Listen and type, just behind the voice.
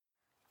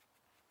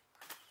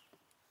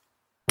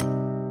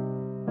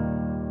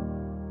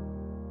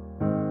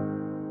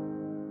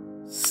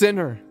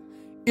sinner.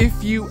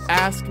 If you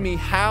ask me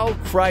how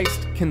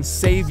Christ can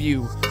save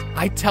you,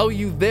 I tell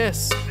you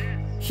this: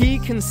 He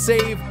can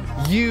save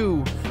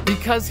you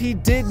because He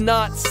did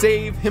not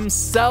save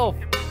Himself.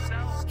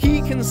 He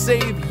can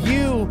save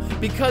you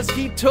because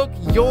He took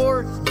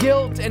your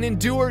guilt and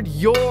endured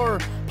your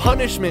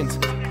punishment.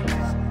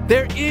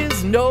 There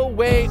is no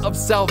way of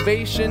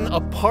salvation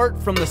apart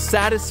from the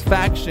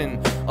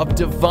satisfaction of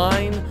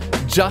divine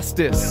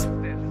justice.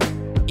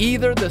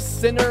 Either the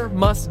sinner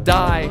must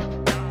die,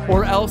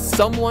 or else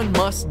someone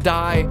must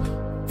die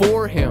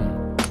for him.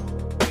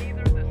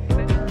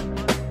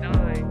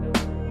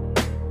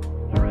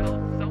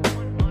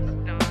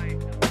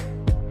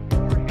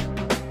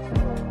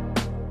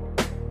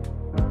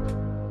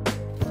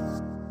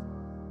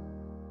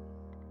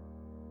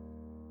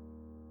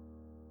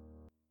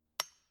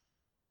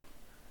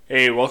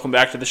 Hey, welcome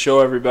back to the show,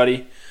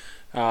 everybody.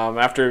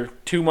 After a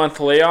 2-month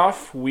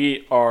layoff,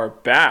 we are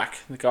back.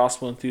 The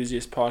Gospel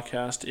Enthusiast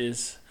podcast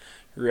is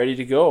ready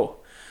to go.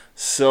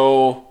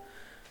 So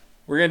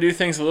we're going to do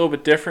things a little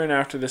bit different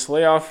after this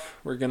layoff.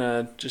 We're going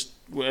to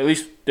at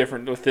least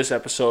different with this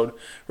episode,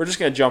 we're just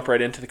going to jump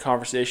right into the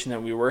conversation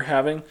that we were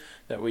having,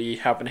 that we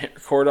happened to hit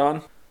record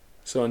on.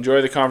 So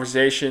enjoy the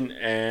conversation,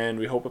 and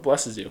we hope it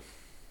blesses you.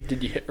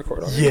 Did you hit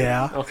record on it?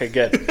 Yeah. Okay,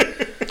 good.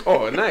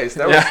 Oh, nice.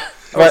 That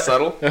was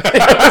subtle. It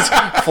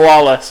was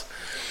flawless.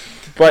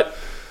 But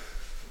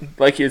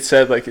like you had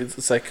said, like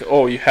it's like,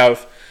 oh, you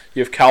have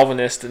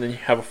Calvinist, and then you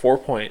have a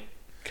 4-point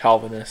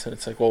Calvinist, and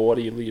it's like, well, what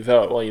do you leave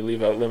out? Well, you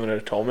leave out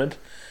limited atonement,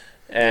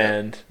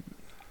 and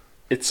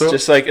it's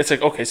like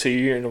okay, so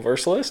you're a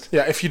universalist.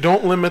 Yeah, if you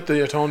don't limit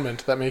the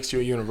atonement, that makes you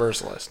a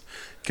universalist.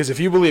 Because if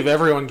you believe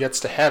everyone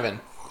gets to heaven,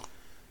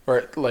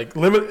 or like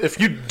if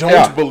you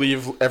don't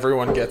believe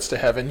everyone gets to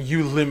heaven,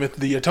 you limit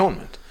the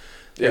atonement.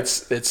 Yeah.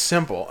 It's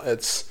simple.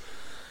 It's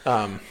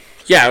in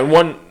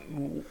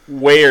one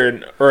way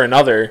or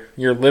another,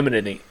 you're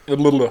limiting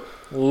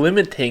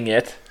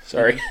it.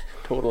 Sorry,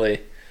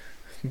 totally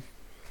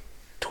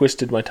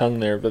twisted my tongue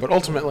there. But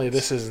ultimately,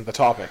 this isn't the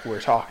topic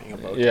we're talking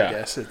about. Yeah. I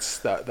guess it's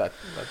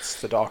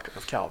that's the doctrine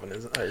of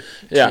Calvinism.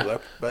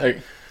 Tulip, but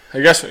I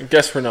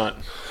guess we're not.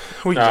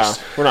 We're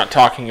not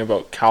talking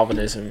about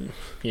Calvinism.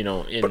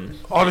 But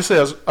obviously,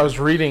 I was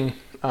reading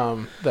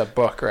that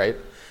book, right,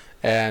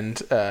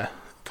 and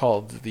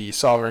called The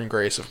Sovereign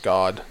Grace of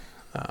God,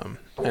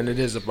 and it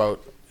is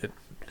about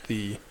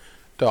the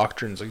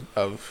doctrines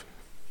of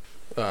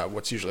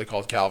what's usually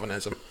called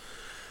Calvinism,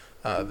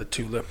 the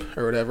tulip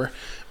or whatever,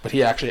 but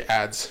he actually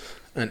adds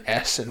an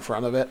S in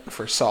front of it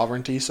for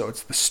sovereignty, so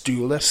it's the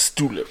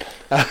stulip,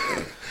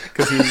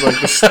 because he's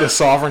like the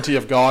sovereignty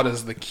of God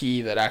is the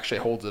key that actually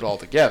holds it all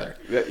together.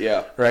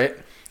 Yeah. Right?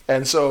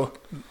 And so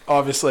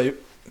obviously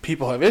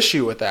people have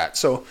issue with that.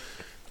 So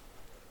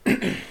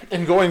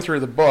in going through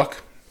the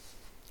book,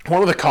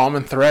 one of the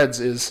common threads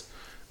is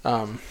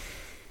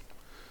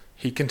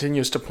he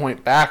continues to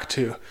point back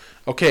to,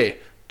 okay,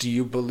 do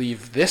you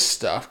believe this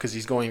stuff? Because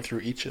he's going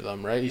through each of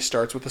them, right? He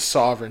starts with the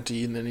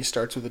sovereignty, and then he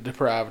starts with the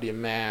depravity of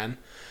man,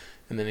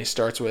 and then he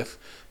starts with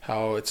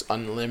how it's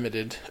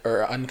unlimited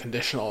or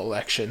unconditional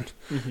election,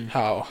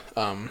 how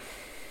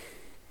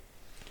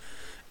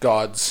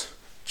God's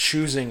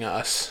choosing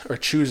us or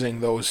choosing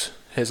those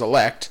his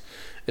elect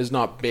is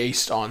not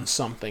based on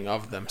something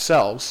of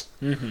themselves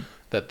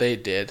that they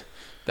did.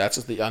 That's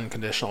the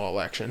unconditional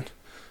election.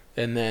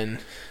 And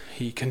then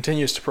he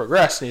continues to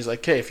progress, and he's like,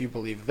 okay, if you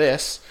believe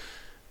this,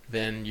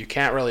 then you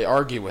can't really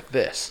argue with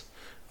this.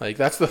 Like,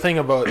 that's the thing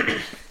about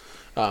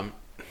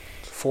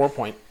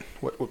 4-point,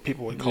 what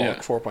people would call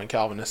 4-point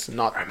Calvinists, and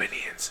not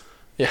Arminians.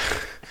 Yeah.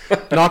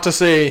 Not to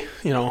say,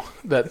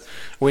 that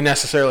we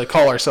necessarily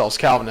call ourselves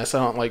Calvinists. I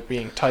don't like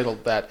being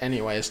titled that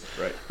anyways.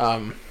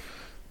 Right.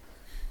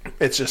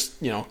 It's just,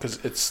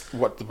 because it's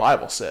what the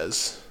Bible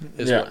says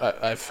is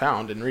what I've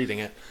found in reading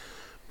it.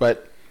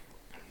 But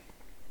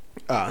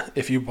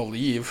if you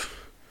believe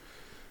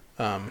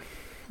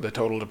the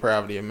total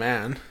depravity of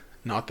man,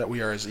 not that we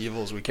are as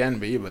evil as we can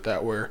be, but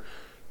that we're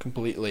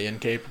completely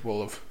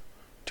incapable of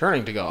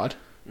turning to God,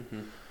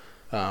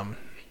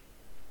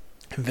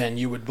 then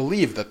you would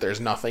believe that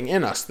there's nothing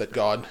in us that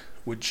God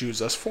would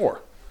choose us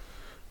for.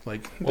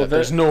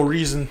 There's no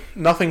reason,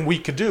 nothing we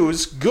could do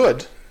is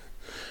good,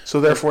 so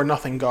therefore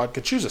nothing God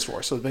could choose us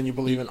for. So then you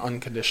believe in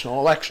unconditional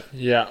election.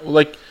 Yeah,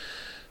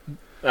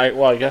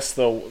 I guess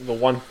the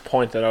one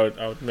point that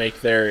I would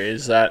make there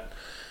is that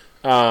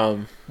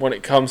when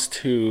it comes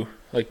to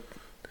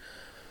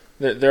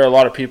there are a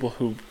lot of people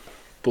who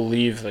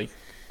believe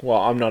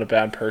I'm not a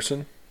bad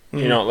person,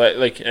 and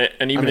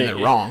even they're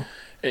wrong.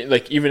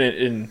 Even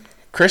in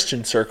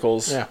Christian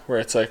circles, where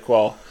it's like,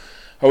 well,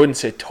 I wouldn't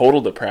say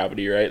total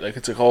depravity, right? Like,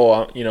 it's like,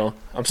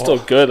 I'm still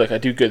good, I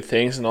do good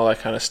things and all that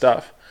kind of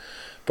stuff.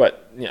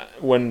 But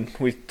when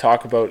we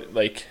talk about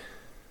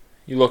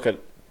you look at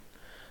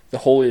the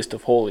holiest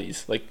of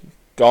holies, like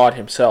God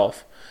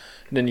Himself,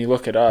 and then you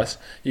look at us,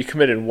 you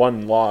committed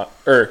one law,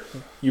 or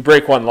you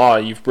break one law,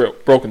 you've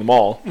broken them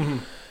all.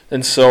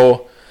 And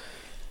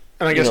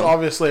I guess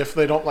obviously if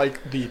they don't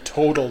like the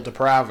total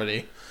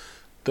depravity,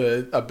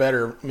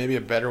 maybe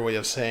a better way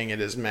of saying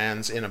it is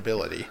man's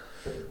inability.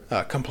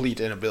 Complete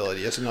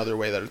inability is another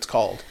way that it's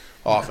called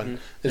often,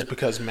 is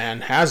because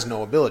man has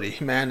no ability.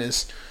 Man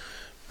is...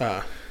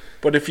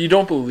 but if you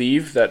don't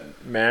believe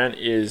that man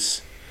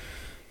is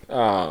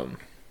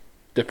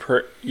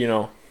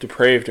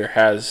depraved or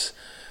has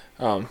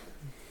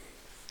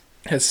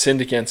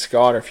sinned against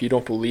God, or if you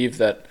don't believe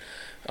that,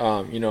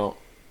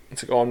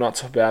 it's like, oh, I'm not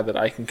so bad that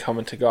I can come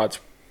into God's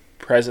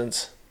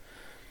presence,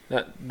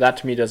 that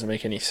to me doesn't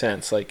make any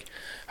sense. Like,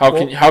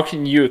 how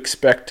can you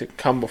expect to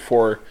come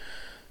before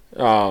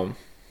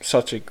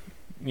such a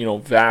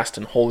vast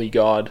and holy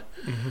God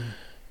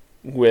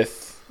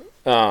with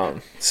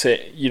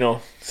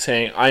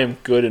saying I am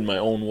good in my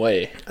own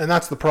way? And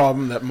that's the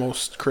problem that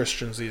most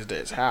Christians these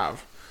days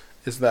have,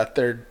 is that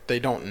they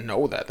don't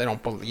know that, they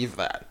don't believe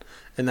that,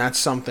 and that's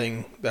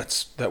something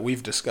that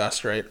we've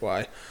discussed, right?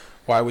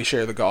 Why we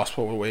share the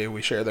gospel the way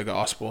we share the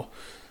gospel,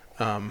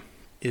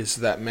 is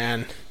that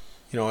man,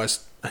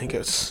 as I think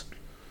is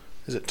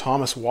it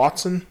Thomas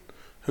Watson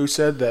who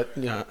said that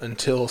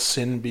until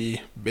sin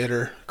be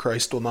bitter,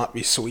 Christ will not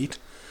be sweet.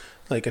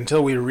 Like,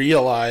 until we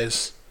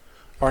realize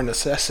our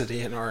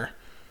necessity and our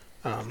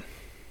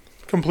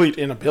complete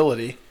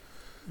inability,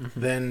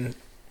 then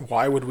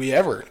why would we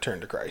ever turn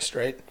to Christ,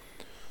 right?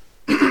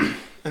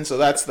 And so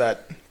that's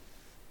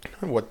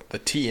what the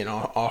T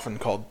often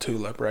called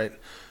tulip, right?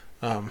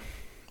 And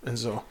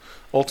so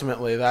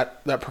ultimately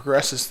that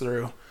progresses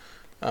through,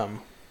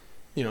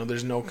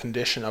 there's no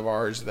condition of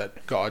ours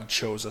that God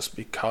chose us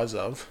because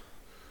of.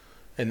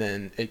 And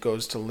then it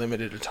goes to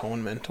limited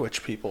atonement,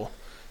 which people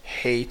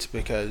hate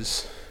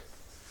because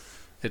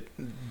it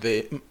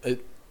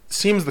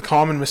seems the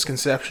common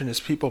misconception is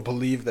people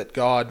believe that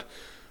God,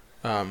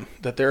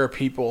 that there are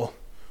people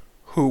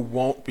who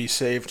won't be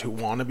saved, who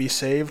want to be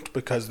saved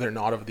because they're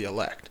not of the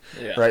elect,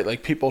 right?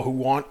 Like people who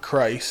want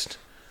Christ,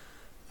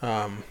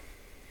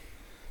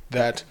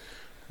 that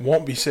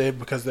won't be saved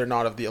because they're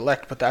not of the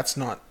elect, but that's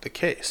not the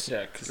case.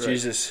 Yeah, because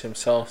Jesus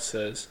himself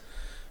says,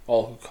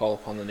 all who call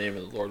upon the name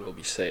of the Lord will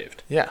be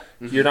saved. Yeah.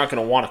 You're not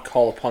going to want to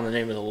call upon the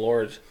name of the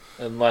Lord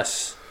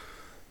unless,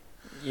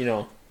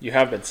 you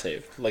have been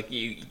saved. Like,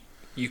 you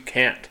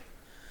can't.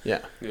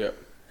 Yeah. Yeah.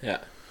 Yeah.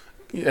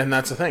 And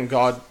that's the thing.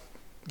 God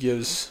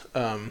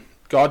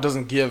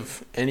doesn't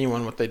give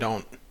anyone what they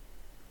don't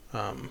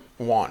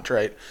want,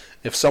 right?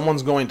 If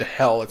someone's going to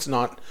hell,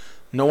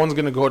 no one's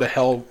going to go to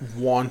hell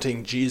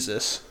wanting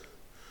Jesus.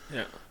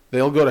 Yeah.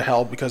 They'll go to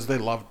hell because they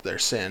loved their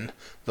sin.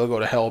 They'll go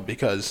to hell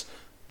because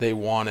they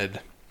wanted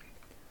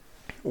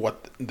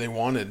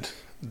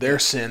their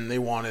sin. They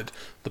wanted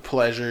the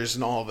pleasures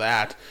and all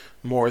that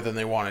more than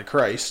they wanted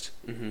Christ.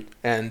 Mm-hmm.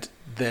 And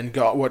then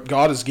what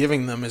God is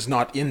giving them is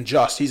not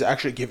unjust. He's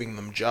actually giving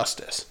them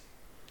justice.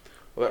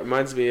 Well, that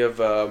reminds me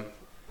of, I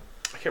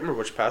can't remember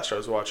which pastor I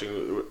was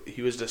watching.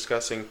 He was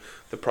discussing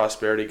the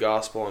prosperity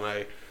gospel,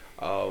 and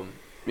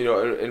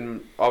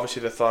and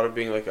obviously the thought of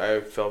being like,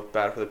 I felt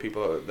bad for the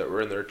people that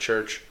were in their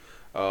church,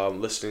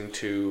 listening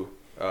to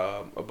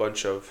a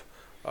bunch of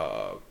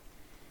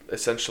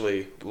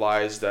essentially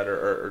lies that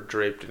are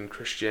draped in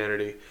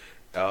Christianity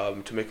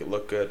to make it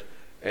look good.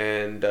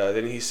 And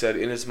then he said,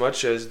 in as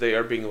much as they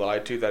are being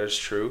lied to, that is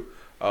true,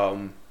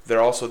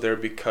 they're also there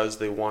because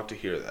they want to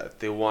hear that.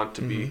 They want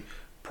to be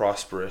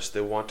prosperous.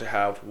 They want to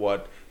have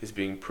what is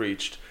being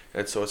preached.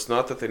 And so it's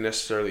not that they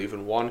necessarily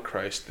even want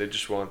Christ. They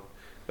just want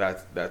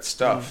that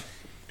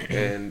stuff.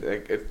 And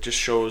it just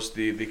shows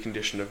the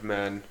condition of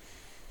man.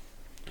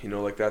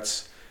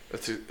 That's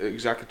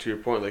exactly to your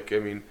point. Like, I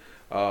mean,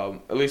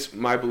 at least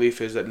my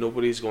belief is that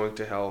nobody's going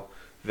to hell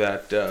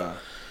that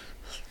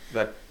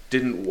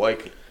didn't,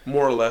 like,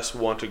 more or less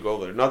want to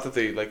go there. Not that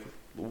they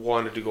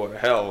wanted to go to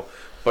hell,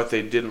 but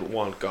they didn't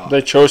want God.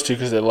 They chose to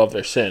because they love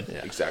their sin.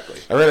 Yeah, exactly.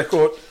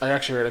 I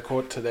actually read a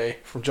quote today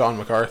from John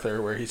MacArthur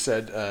where he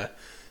said,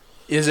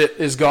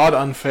 "Is God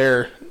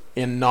unfair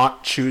in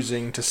not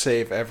choosing to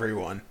save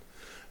everyone?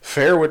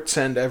 Fair would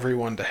send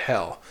everyone to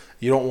hell.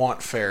 You don't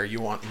want fair, you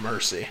want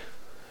mercy."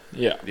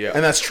 Yeah.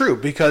 And that's true,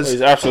 because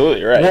he's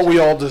absolutely right. What we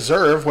all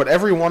deserve, what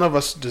every one of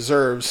us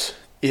deserves,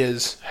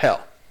 is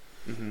hell.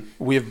 Mm-hmm.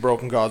 We have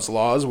broken God's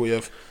laws. We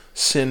have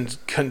sinned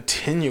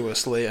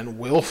continuously and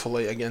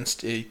willfully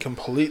against a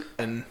complete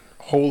and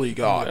holy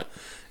God.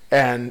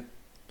 Yeah.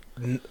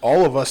 And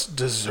all of us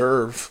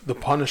deserve the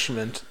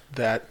punishment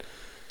that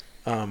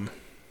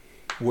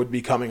would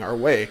be coming our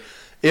way,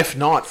 if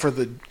not for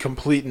the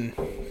complete and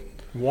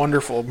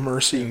wonderful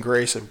mercy and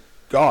grace of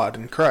God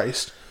in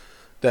Christ,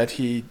 that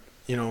He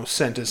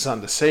sent His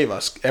Son to save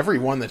us.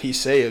 Everyone that He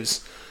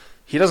saves,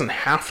 He doesn't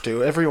have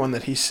to. Everyone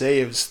that He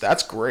saves,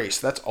 that's grace.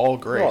 That's all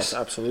grace. Oh, it's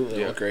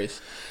absolutely all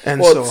grace.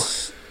 And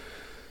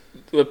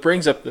it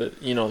brings up the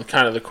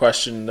kind of the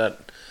question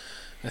that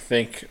I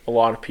think a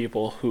lot of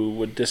people who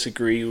would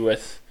disagree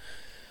with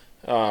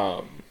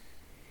our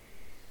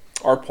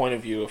point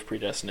of view of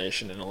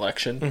predestination and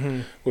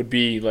election would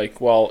be like,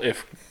 well,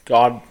 if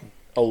God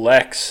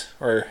elects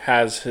or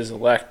has His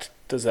elect,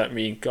 does that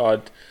mean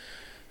God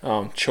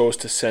chose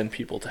to send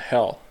people to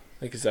hell?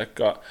 Like, is that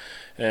God?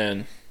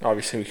 And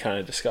obviously we kind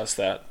of discussed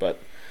that, but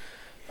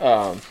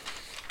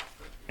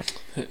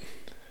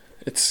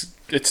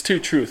it's two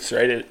truths,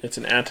 right? It's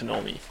an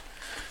antinomy.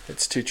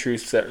 It's two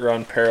truths that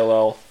run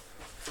parallel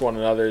with one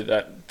another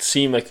that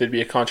seem like there'd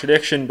be a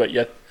contradiction, but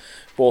yet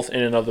both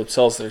in and of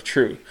themselves they're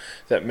true.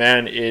 That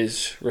man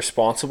is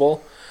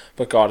responsible,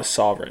 but God is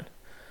sovereign.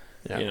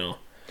 Yeah. You know.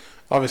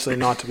 Obviously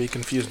not to be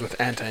confused with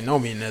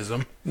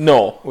antinomianism.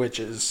 No. Which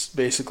is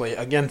basically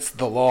against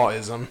the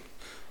lawism,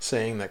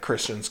 saying that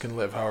Christians can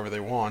live however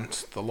they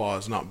want. The law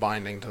is not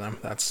binding to them.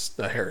 That's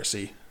a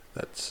heresy.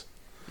 But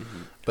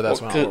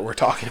that's not what we're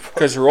talking about.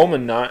 Because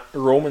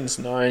Romans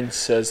 9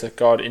 says that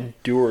God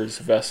endures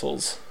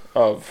vessels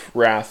of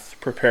wrath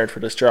prepared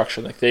for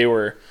destruction. Like they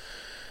were,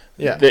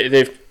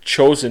 they've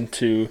chosen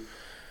to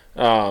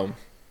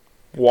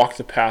walk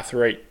the path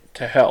right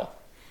to hell.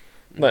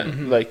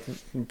 Like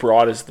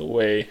broad is the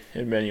way,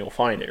 and many will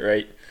find it.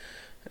 Right,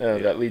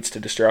 that leads to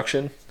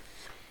destruction.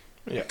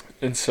 Yeah,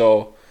 and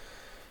so,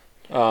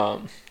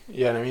 and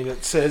I mean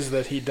it says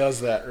that he does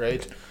that,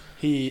 right?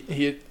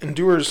 He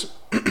endures.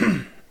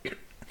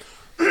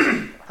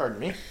 Pardon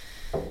me.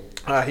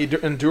 He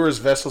endures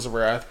vessels of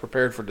wrath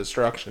prepared for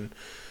destruction,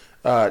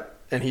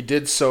 and he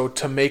did so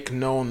to make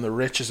known the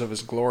riches of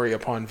his glory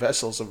upon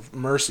vessels of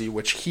mercy,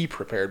 which he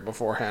prepared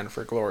beforehand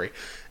for glory.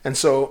 And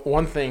so,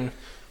 one thing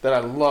that I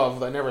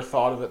love, I never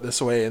thought of it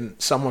this way, and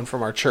someone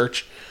from our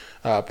church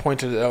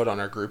pointed it out on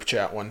our group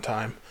chat one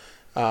time.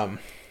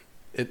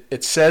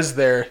 It says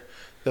there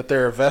that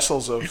there are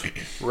vessels of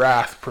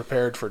wrath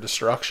prepared for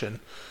destruction,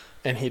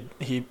 and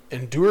he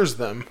endures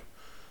them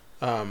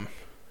in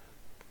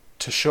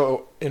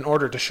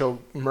order to show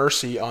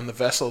mercy on the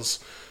vessels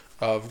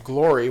of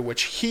glory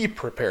which he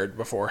prepared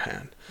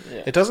beforehand.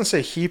 Yeah. It doesn't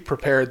say he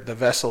prepared the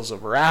vessels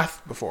of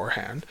wrath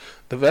beforehand.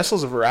 The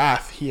vessels of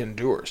wrath he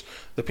endures.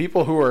 The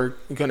people who are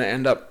going to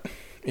end up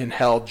in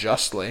hell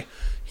justly,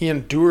 he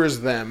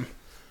endures them.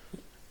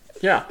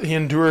 Yeah. He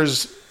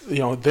endures,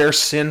 their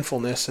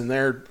sinfulness and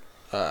their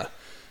not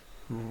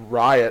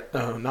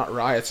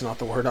riot's not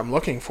the word I'm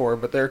looking for,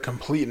 but their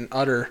complete and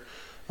utter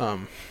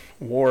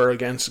war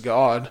against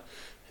God.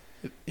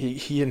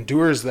 He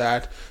endures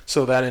that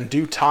so that in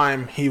due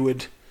time he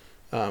would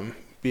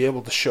be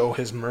able to show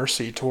his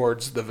mercy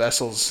towards the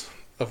vessels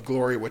of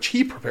glory which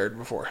he prepared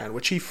beforehand,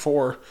 which he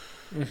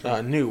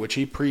knew, which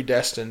he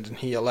predestined and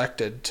he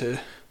elected to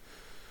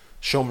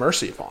show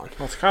mercy upon.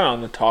 Well, it's kind of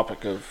on the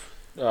topic of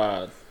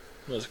what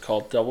is it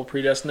called, double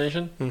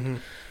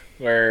predestination,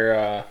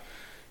 where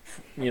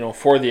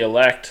for the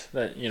elect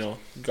that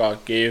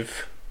God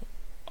gave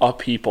a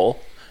people,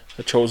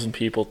 a chosen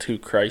people, to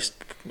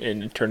Christ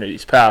in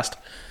eternity's past.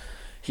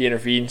 He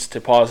intervenes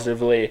to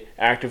positively,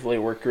 actively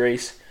work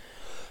grace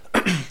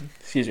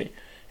excuse me,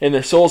 in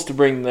their souls to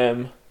bring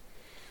them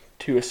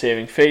to a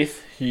saving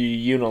faith.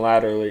 He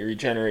unilaterally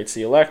regenerates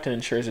the elect and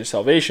ensures their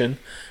salvation.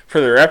 For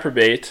the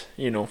reprobate,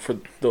 for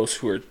those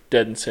who are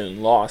dead in sin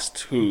and lost,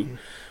 who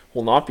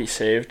will not be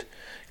saved,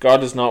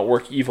 God does not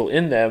work evil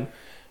in them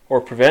or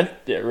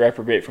prevent the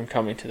reprobate from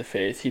coming to the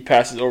faith. He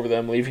passes over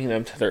them, leaving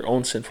them to their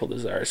own sinful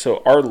desires.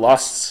 So our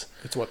lusts,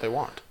 it's what they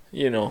want.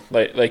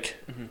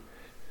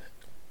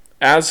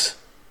 As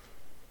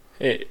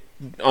an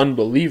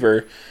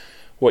unbeliever,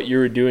 what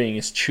you're doing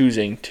is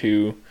choosing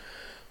to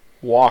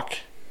walk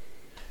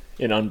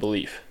in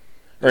unbelief,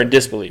 or in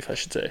disbelief, I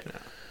should say. Yeah.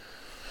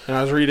 And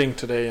I was reading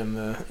today in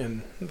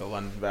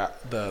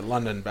the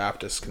London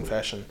Baptist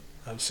Confession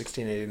of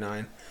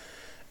 1689,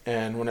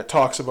 and when it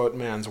talks about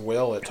man's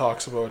will, it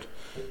talks about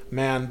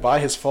man, by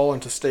his fall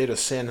into state of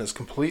sin, has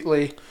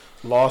completely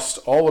lost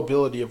all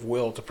ability of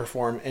will to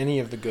perform any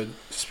of the good,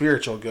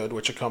 spiritual good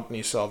which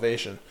accompanies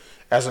salvation.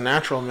 As a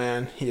natural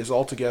man, he is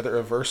altogether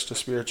averse to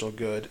spiritual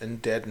good and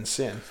dead in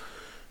sin.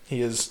 He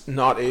is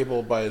not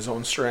able by his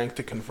own strength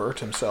to convert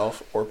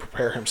himself or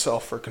prepare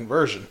himself for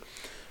conversion.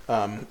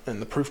 And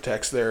the proof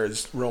text there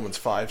is Romans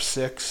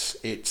 5:6,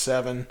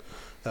 8:7,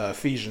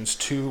 Ephesians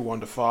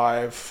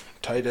 2:1-5,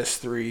 Titus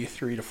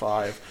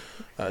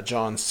 3:3-5,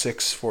 John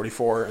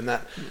 6:44, and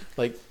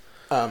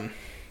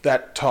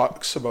that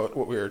talks about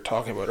what we were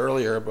talking about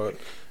earlier about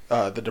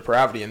the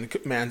depravity and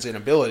man's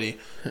inability.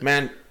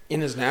 Man, in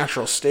his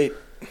natural state,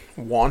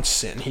 wants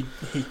sin.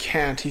 He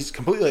can't. He's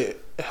completely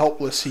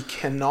helpless. He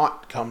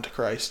cannot come to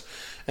Christ.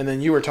 And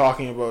then you were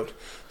talking about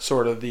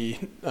sort of the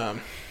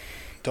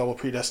double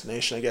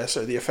predestination, I guess,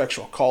 or the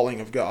effectual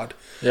calling of God.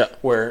 Yeah.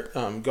 Where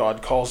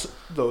God calls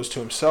those to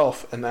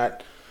himself, and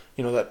that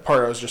that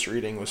part I was just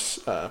reading was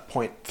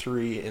point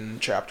 3 in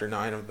chapter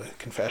 9 of the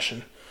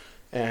Confession.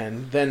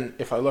 And then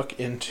if I look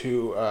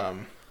into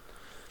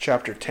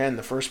chapter 10,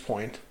 the first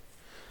point,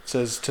 it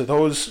says, to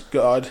those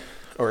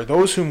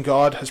whom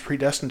God has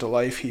predestined to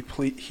life,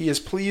 he is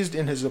pleased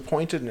in his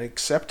appointed and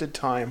accepted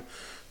time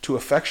to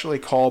effectually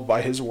call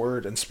by his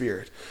word and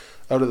spirit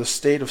out of the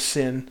state of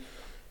sin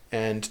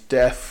and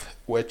death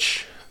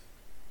which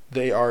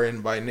they are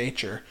in by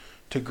nature,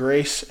 to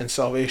grace and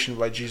salvation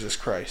by Jesus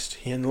Christ.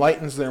 He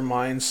enlightens their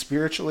minds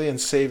spiritually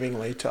and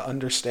savingly to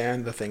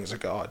understand the things of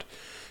God.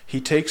 He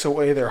takes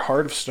away their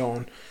heart of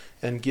stone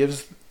and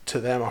gives to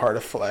them a heart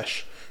of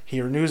flesh.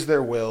 He renews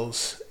their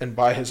wills, and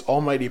by his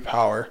almighty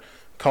power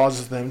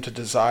causes them to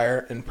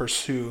desire and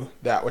pursue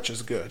that which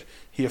is good.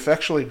 He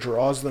effectually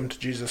draws them to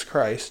Jesus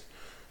Christ,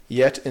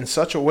 yet in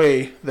such a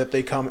way that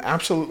they come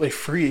absolutely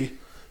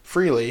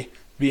freely,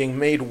 being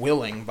made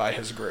willing by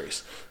his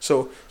grace.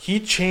 So he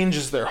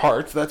changes their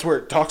hearts. That's where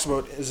it talks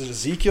about, is it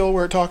Ezekiel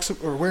where it talks,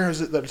 or where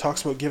is it that it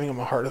talks about giving them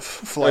a heart of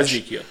flesh?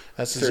 Ezekiel.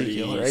 That's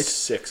Ezekiel, right?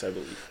 36, I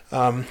believe.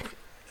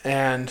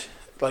 And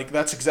like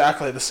that's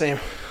exactly the same.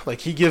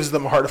 Like he gives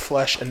them a heart of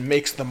flesh and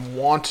makes them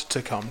want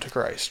to come to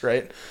Christ,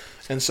 right?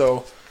 And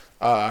so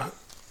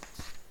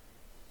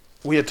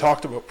we had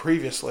talked about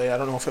previously, I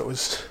don't know if it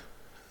was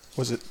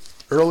it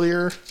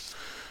earlier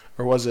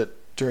or was it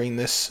during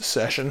this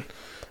session,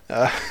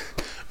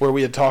 where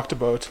we had talked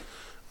about,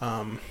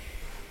 I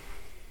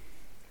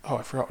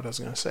forgot what I was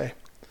going to say.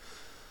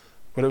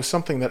 But it was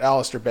something that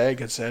Alistair Begg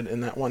had said in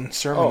that one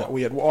sermon that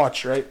we had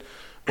watched, right?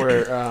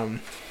 Where,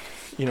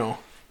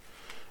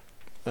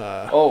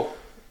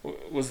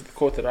 was it the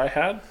quote that I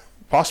had?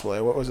 Possibly.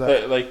 What was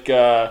that? Let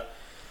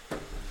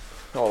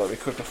me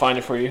quickly find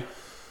it for you.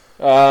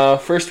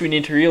 First, we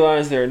need to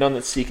realize there are none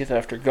that seeketh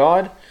after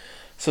God.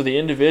 So the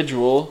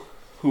individual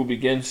who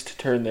begins to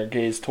turn their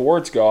gaze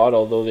towards God,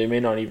 although they may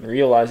not even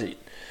realize it,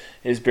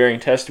 is bearing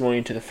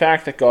testimony to the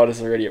fact that God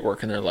is already at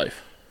work in their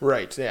life.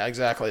 Right, yeah,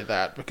 exactly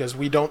that. Because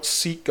we don't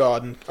seek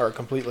God and are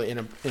completely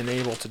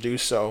unable to do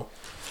so.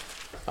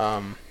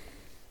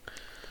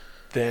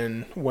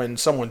 Then when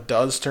someone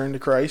does turn to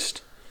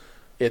Christ,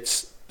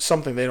 it's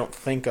something they don't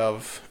think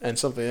of and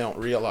something they don't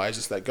realize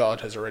is that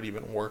God has already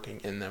been working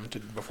in them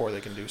before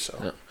they can do so.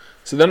 Yeah.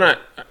 So then I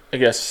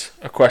guess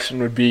a question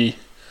would be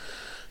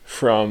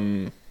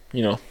from,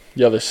 the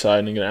other side,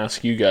 and I'm going to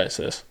ask you guys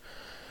this.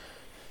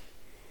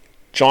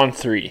 John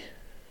 3.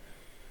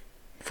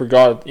 For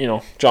God,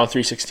 John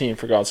 3:16,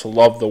 for God so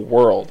loved the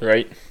world,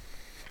 right?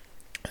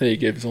 That he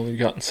gave his only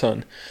begotten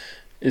Son.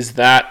 Is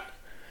that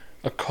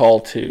a call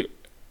to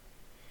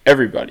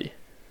everybody?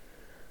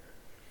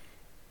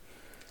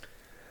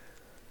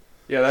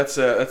 Yeah, that's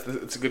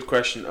a good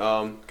question.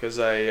 Because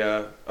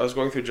I was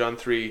going through John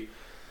 3.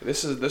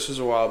 This was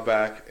a while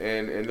back,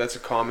 and that's a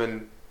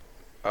common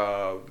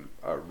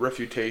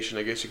refutation,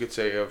 I guess you could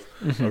say, of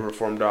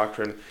Reformed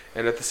doctrine.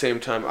 And at the same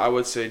time, I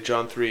would say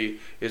John 3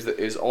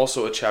 is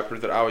also a chapter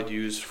that I would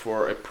use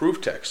for a proof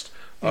text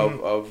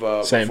of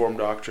Reformed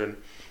doctrine.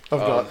 Of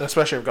God,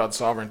 especially of God's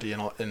sovereignty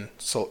in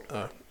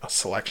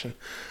selection.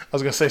 I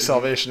was going to say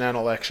salvation and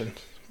election,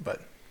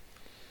 but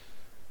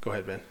go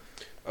ahead, Ben.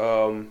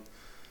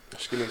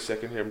 Just give me a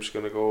second here. I'm just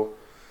going to go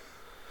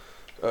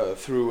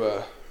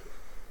through...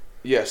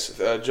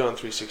 John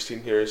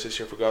 3:16 here. It says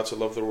here, for God so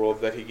loved the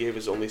world that he gave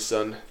his only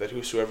Son, that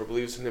whosoever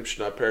believes in him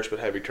should not perish but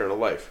have eternal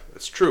life.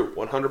 That's true,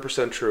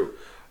 100% true.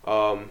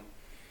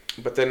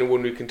 But then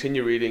when we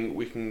continue reading,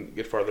 we can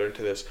get farther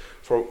into this.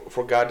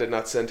 For God did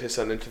not send his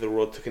Son into the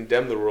world to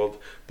condemn the world,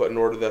 but in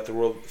order that the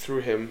world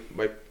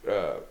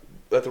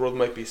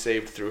might be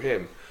saved through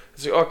him.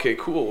 It's like, okay,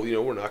 cool,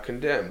 we're not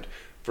condemned.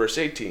 Verse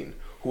 18,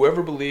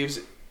 whoever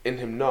believes in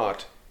him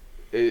not...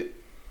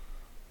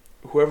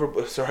 Whoever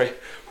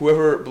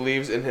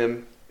believes in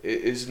him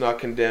is not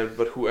condemned,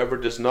 but whoever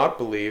does not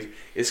believe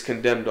is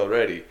condemned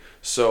already.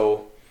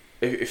 So,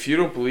 if you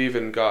don't believe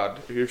in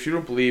God, if you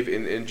don't believe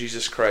in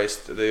Jesus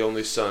Christ, the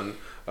only Son,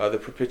 the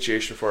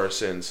propitiation for our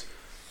sins,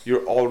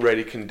 you're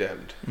already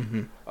condemned,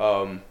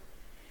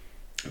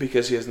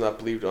 because he has not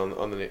believed in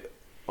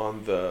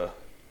the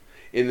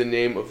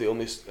name of the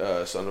only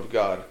Son of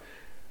God.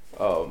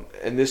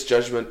 And this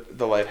judgment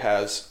the light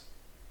has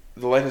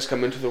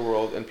come into the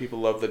world, and people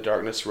love the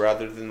darkness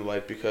rather than the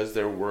light because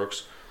their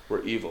works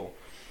were evil.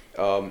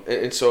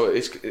 And so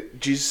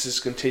Jesus is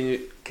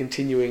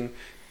continuing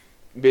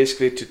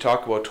basically to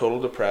talk about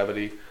total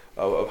depravity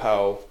of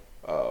how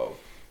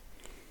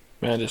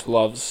man just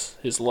loves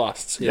his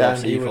lusts. He Yeah,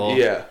 loves and he evil.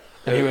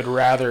 And he would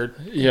rather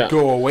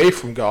go away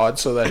from God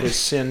so that his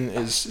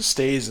sin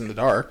stays in the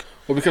dark.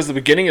 Well, because the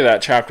beginning of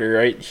that chapter,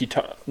 right?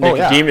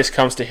 Nicodemus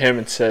comes to him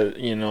and says,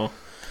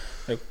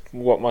 like,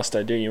 what must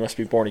I do? You must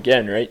be born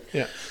again, right?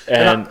 Yeah.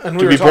 And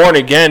to be born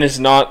again is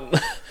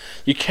not...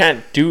 You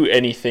can't do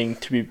anything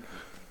to be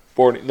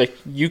born... Like,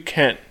 you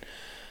can't...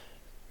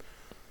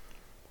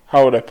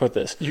 How would I put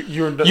this?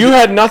 You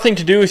had nothing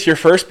to do with your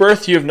first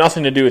birth. You have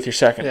nothing to do with your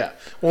second. Yeah.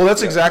 Well,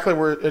 that's exactly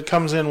where it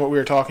comes in what we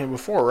were talking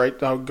before, right?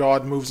 How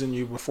God moves in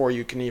you before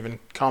you can even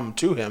come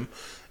to him.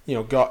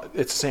 God.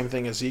 It's the same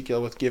thing as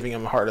Ezekiel with giving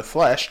him a heart of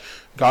flesh.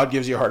 God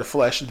gives you a heart of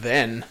flesh,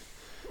 then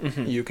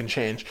you can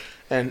change.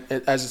 And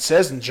as it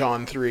says in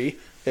John 3,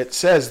 it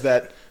says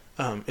that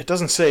it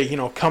doesn't say,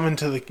 come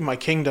into my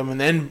kingdom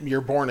and then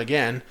you're born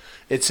again.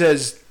 It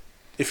says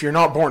if you're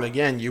not born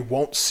again, you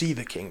won't see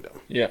the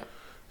kingdom. Yeah.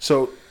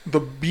 So the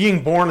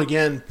being born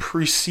again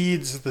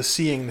precedes the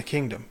seeing the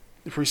kingdom.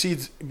 It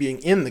precedes being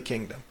in the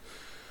kingdom.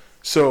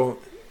 So,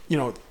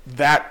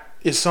 that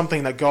is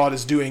something that God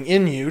is doing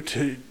in you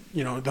to,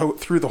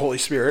 through the Holy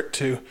Spirit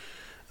to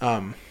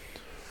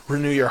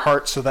renew your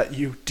heart so that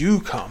you do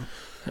come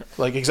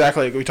like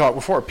exactly like we talked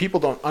before, people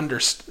don't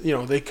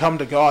understand, they come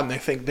to God and they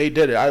think they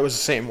did it. I was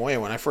the same way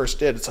when I first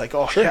did. It's like,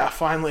 oh yeah,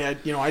 finally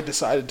I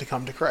decided to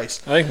come to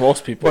Christ. I think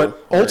most people.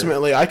 But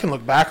ultimately I can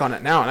look back on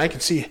it now and I can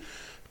see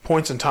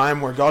points in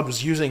time where God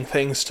was using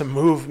things to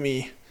move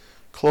me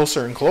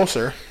closer and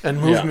closer and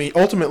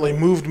ultimately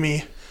moved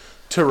me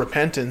to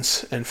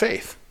repentance and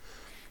faith.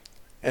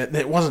 And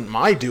it wasn't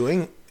my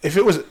doing. If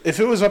it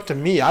was up to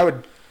me, I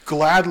would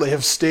gladly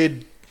have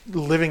stayed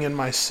living in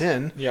my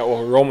sin. Yeah,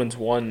 well, Romans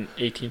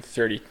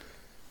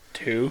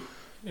 1:18-32,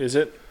 is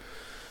it?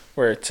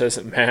 Where it says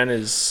that man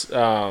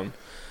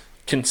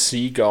can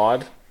see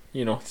God,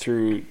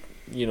 through,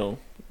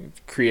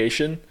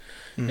 creation,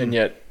 and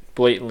yet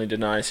blatantly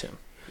denies him.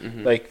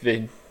 Mm-hmm. Like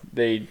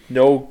they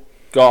know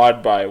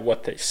God by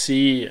what they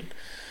see, and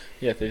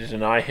yet they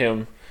deny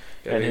him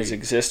and his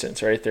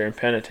existence, right? They're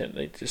impenitent.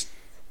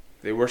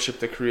 They worship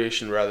the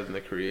creation rather than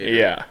the creator.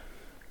 Yeah.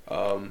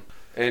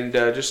 And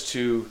just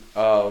to,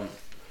 I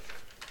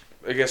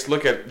guess,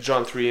 look at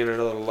John 3 in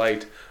another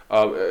light,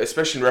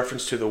 especially in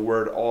reference to the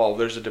word all.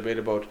 There's a debate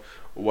about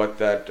what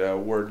that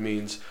word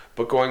means.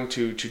 But going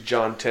to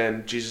John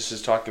 10, Jesus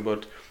is talking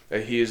about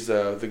he is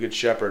the good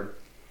shepherd.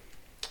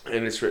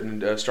 And it's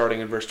written, starting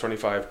in verse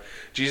 25.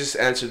 Jesus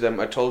answered them,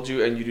 I told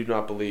you, and you do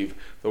not believe.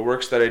 The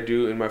works that I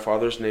do in my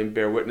Father's name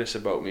bear witness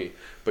about me.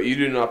 But you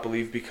do not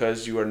believe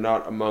because you are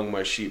not among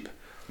my sheep.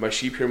 My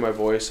sheep hear my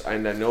voice,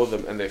 and I know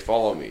them, and they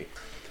follow me.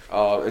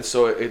 And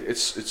so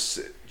it's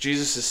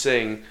Jesus is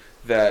saying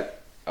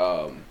that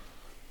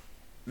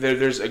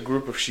there's a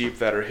group of sheep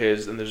that are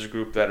his, and there's a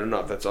group that are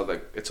not. That's all.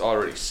 It's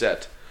already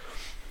set.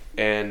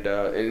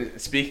 And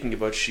speaking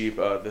about sheep,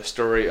 the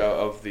story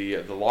of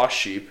the lost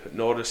sheep.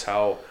 Notice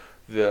how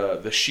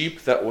the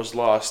sheep that was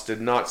lost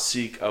did not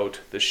seek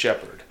out the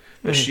shepherd.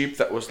 The sheep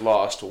that was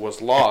lost,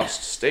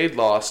 stayed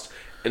lost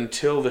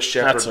until the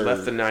shepherd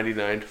left the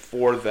 99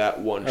 for that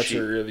one sheep. That's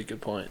a really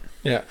good point.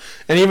 Yeah,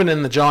 and even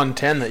in the John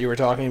 10 that you were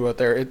talking about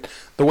there,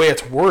 the way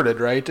it's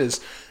worded, right,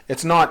 is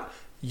it's not,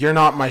 you're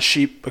not my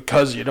sheep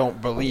because you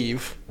don't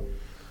believe.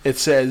 It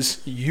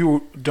says,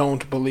 you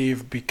don't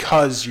believe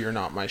because you're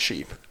not my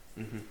sheep.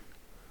 Mm-hmm.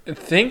 And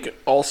think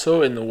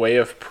also in the way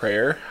of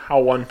prayer, how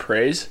one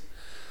prays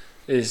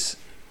is,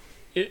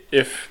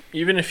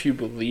 even if you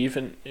believe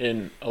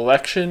in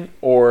election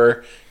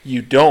or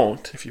you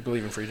don't. If you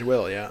believe in free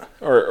will, yeah.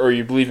 Or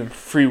you believe in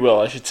free will,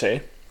 I should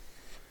say.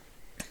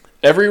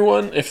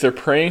 Everyone, if they're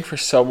praying for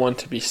someone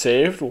to be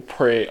saved, will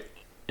pray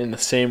in the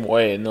same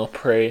way. And they'll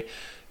pray,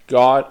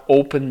 God,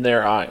 open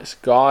their eyes.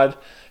 God,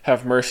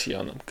 have mercy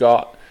on them.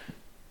 God.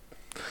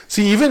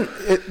 See,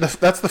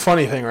 that's the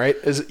funny thing, right?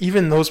 Is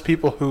even those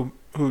people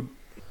who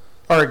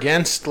are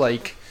against,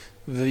 like,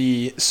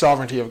 the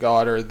sovereignty of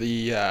God or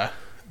the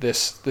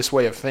this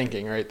way of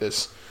thinking, right?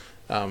 This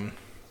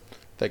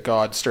that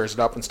God stirs it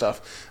up and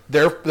stuff.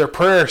 Their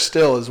prayer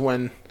still is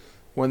when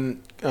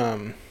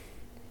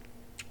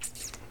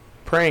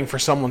praying for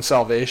someone's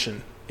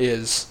salvation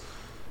is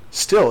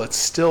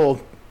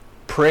still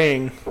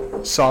praying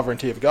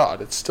sovereignty of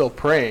God. It's still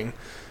praying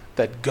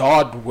that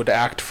God would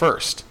act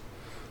first.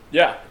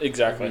 Yeah,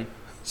 exactly.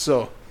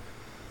 So,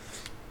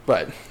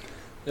 but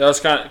yeah, that's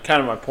kind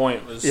of my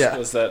point was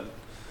that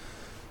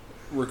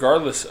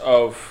regardless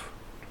of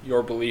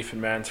your belief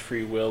in man's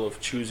free will of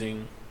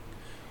choosing,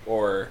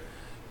 or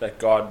that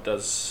God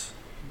does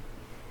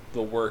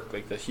the work,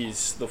 like that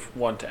He's the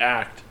one to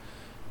act,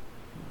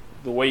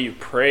 the way you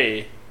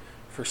pray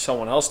for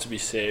someone else to be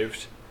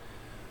saved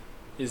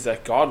is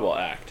that God will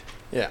act.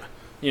 Yeah.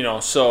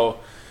 So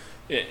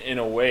in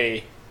a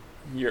way,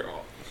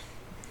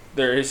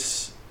 there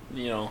is,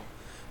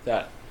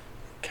 that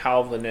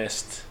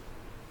Calvinist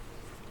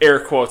air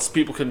quotes.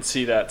 People couldn't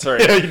see that.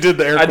 Sorry. Yeah, you did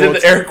the air quotes. I did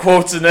the air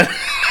quotes and then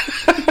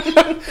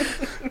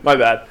my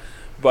bad.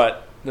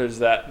 But there's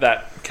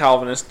that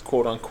Calvinist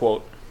quote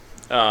unquote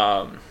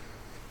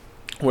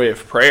way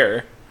of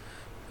prayer,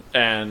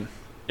 and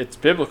it's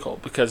biblical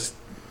because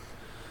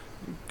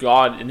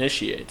God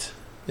initiates.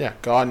 Yeah,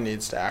 God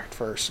needs to act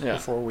first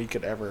before we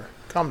could ever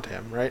come to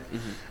Him, right?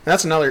 Mm-hmm.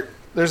 And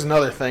there's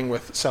another thing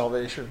with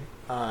salvation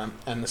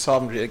and the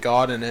sovereignty of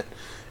God in it,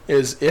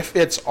 is if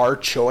it's our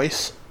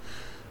choice,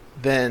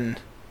 then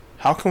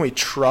how can we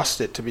trust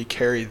it to be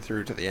carried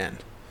through to the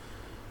end?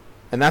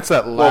 And that's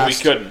that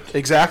last... Well, we couldn't.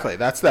 Exactly.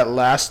 That's that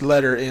last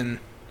letter in...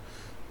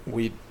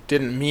 We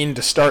didn't mean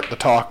to start the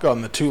talk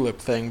on the tulip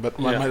thing, but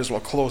I might as well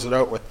close it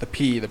out with the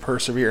P, the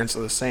perseverance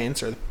of the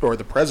saints, or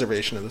the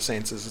preservation of the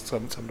saints, as it's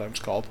sometimes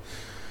called,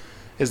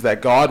 is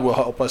that God will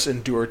help us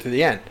endure to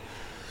the end.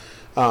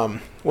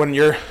 When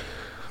you're...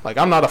 Like,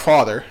 I'm not a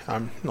father.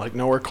 I'm, like,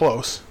 nowhere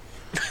close.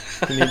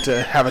 You need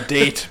to have a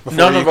date before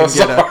None you of can us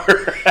get are.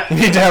 You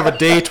need to have a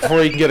date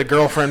before you can get a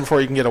girlfriend, before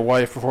you can get a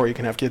wife, before you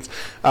can have kids.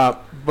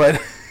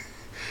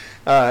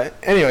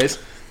 Anyways.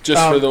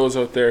 Just for those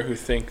out there who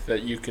think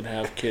that you can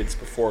have kids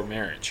before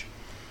marriage.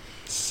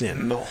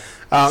 Sin. No.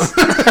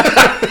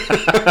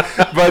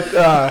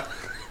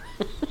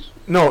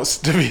 No,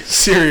 to be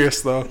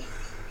serious, though.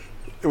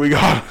 We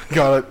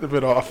got a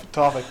bit off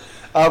topic.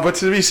 But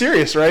to be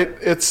serious, right?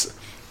 It's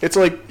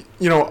like,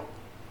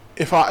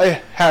 if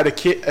I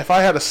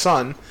had a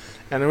son,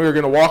 and we were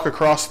going to walk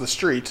across the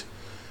street,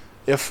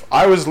 if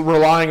I was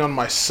relying on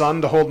my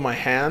son to hold my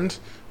hand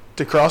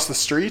to cross the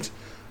street,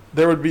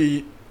 there would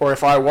be, or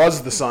if I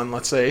was the son,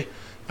 let's say,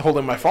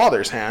 holding my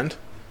father's hand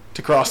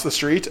to cross the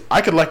street,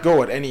 I could let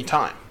go at any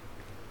time.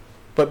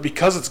 But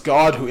because it's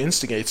God who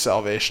instigates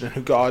salvation and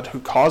who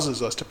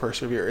causes us to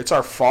persevere, it's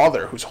our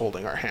Father who's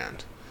holding our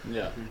hand.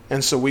 Yeah.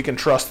 And so we can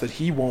trust that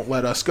He won't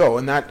let us go.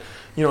 And that,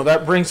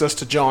 that brings us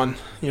to John,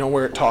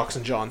 where it talks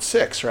in John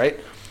 6, right?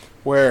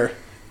 Where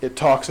it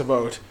talks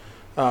about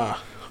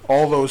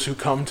all those who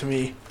come to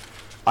me,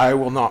 I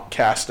will not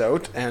cast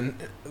out. And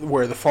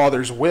where the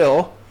Father's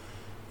will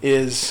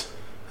is,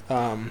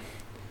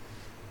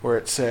 where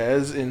it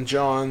says in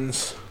John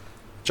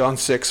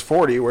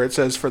 6:40, where it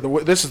says,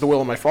 this is the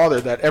will of my Father,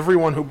 that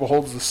everyone who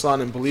beholds the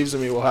Son and believes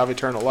in me will have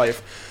eternal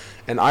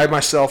life, and I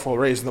myself will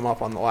raise them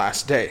up on the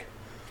last day.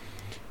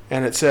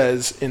 And it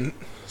says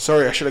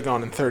I should have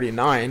gone in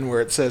 39,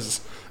 where it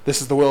says,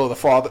 this is the will of the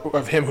Father,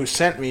 of him who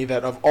sent me,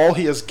 that of all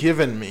he has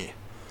given me,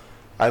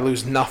 I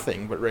lose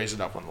nothing but raise it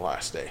up on the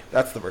last day.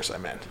 That's the verse I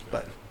meant.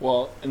 But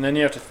well, and then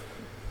you have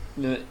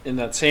to, in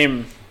that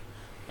same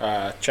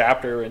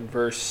chapter, in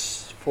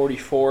verse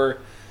 44,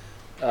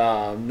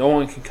 no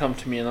one can come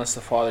to me unless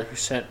the Father who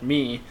sent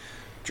me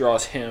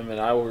draws him, and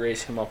I will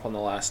raise him up on the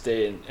last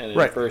day. And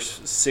in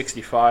verse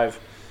 65,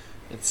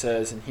 it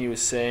says, and he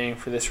was saying,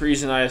 for this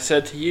reason I have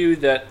said to you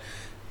that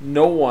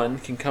no one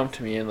can come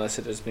to me unless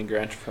it has been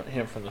granted from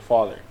him from the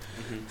Father.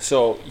 Mm-hmm.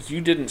 So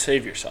you didn't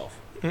save yourself.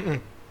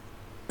 Mm-mm.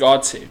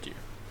 God saved you.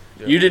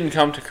 Yep. You didn't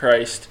come to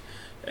Christ,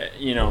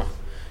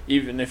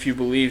 even if you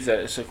believe that.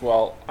 It's like,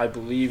 well, I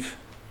believe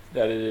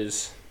that it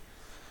is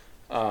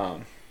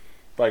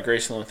by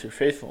grace alone, through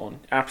faith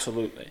alone.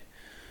 Absolutely.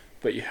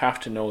 But you have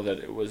to know that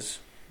it was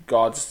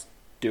God's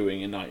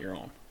doing and not your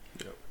own.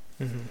 Yep.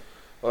 Mm-hmm.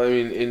 Well, I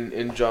mean,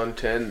 in John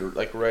 10,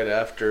 like right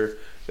after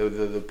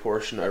the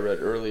portion I read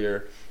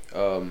earlier,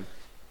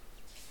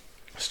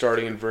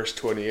 starting in verse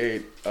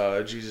 28,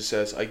 Jesus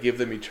says, I give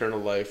them eternal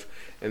life,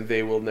 and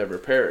they will never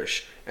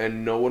perish,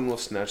 and no one will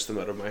snatch them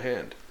out of my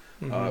hand.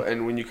 Mm-hmm.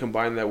 And when you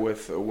combine that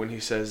with when he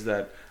says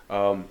that,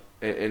 and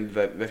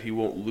that he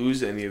won't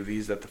lose any of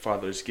these that the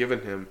Father has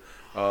given him,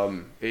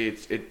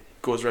 it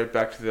goes right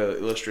back to the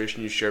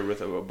illustration you shared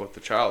with about the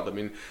child. I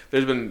mean,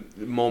 there's been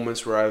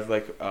moments where I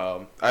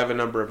have a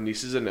number of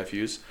nieces and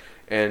nephews,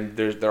 and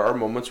there are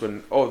moments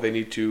when they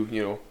need to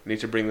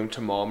bring them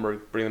to mom or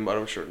bring them out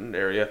of a certain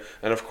area,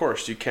 and of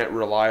course you can't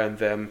rely on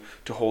them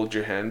to hold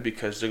your hand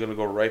because they're going to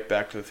go right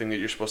back to the thing that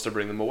you're supposed to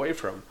bring them away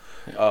from.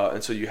 Yeah.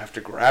 And so you have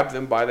to grab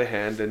them by the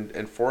hand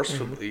and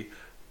forcefully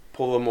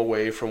pull them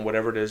away from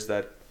whatever it is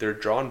that they're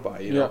drawn by.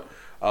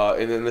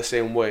 And in the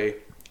same way,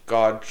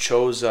 God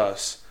chose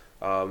us.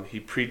 He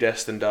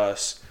predestined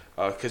us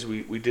because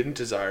we didn't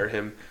desire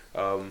him.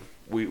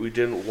 We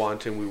didn't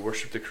want him. We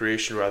worshiped the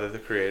creation rather than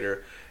the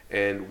creator,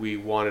 and we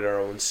wanted our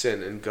own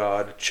sin. And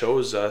God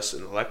chose us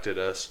and elected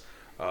us,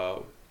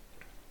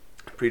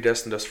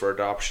 predestined us for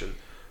adoption,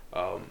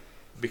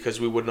 because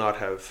we would not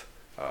have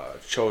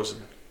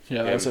chosen.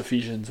 Yeah, that's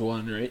Ephesians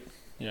 1, right?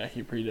 Yeah,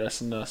 he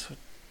predestined us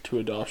to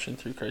adoption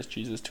through Christ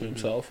Jesus to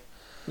himself.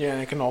 Yeah,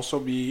 and it can also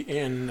be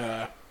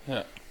in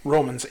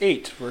Romans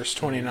 8, verse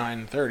 29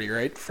 and 30,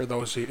 right? For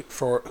those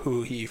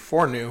who he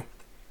foreknew,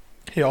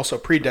 he also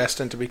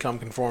predestined to become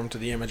conformed to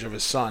the image of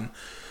his Son,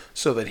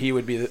 so that he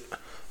would be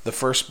the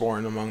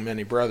firstborn among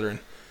many brethren.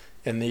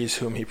 And these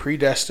whom he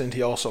predestined,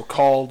 he also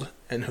called,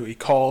 and who he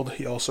called,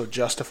 he also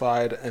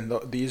justified, and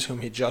these whom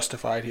he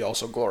justified, he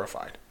also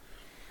glorified.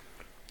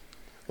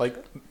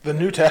 Like the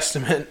New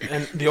Testament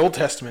and the Old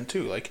Testament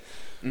too. Like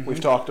we've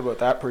talked about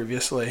that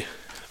previously.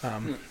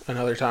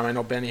 Another time, I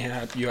know Benny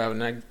had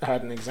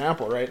an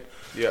example, right?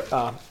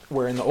 Yeah.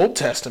 Where in the Old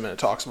Testament it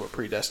talks about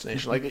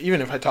predestination. Like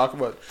even if I talk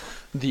about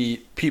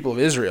the people of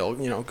Israel,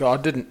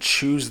 God didn't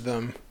choose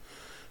them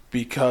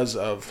because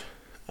of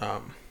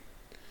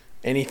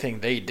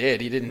anything they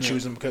did. He didn't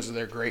choose them because of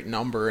their great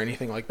number or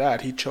anything like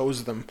that. He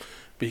chose them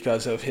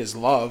because of his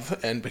love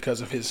and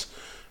because of his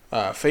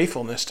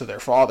faithfulness to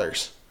their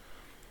fathers,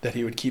 that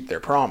he would keep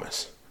their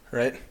promise.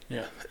 Right?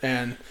 Yeah.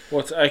 And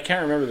I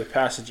can't remember the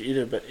passage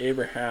either, but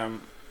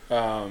Abraham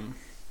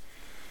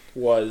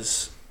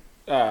was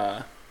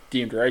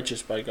deemed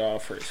righteous by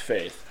God for his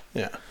faith.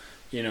 Yeah.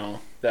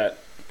 That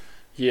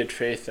he had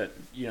faith that,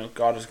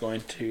 God was going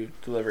to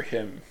deliver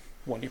him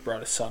when he brought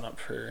his son up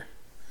to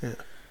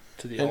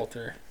the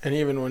altar. And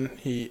even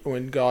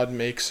when God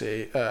makes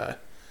I'm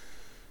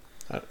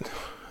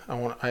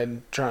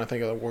trying to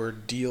think of the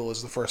word deal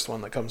is the first one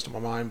that comes to my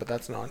mind, but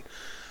that's not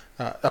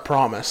a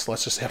promise.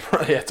 Let's just say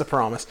it's a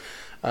promise.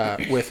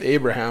 With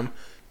Abraham,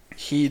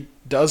 he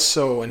does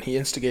so and he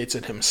instigates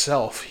it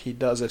himself. He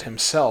does it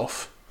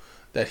himself,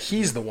 that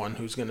he's the one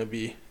who's going to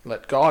be,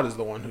 that God is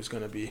the one who's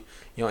going to be.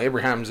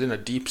 Abraham's in a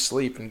deep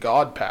sleep and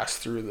God passed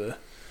through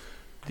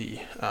the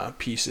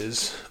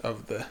pieces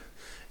of the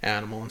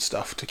animal and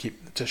stuff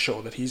to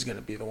show that he's going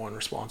to be the one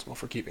responsible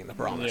for keeping the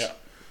promise.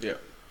 Yeah.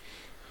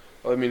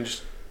 Well, I mean,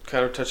 just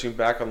kind of touching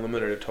back on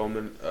limited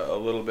atonement a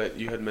little bit,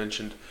 you had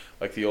mentioned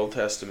like the Old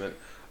Testament,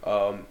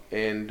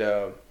 and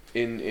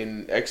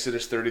in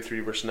Exodus 33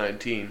 verse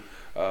 19,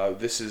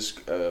 this is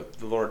the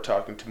Lord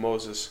talking to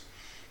Moses,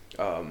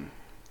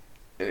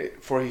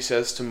 for he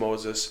says to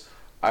Moses,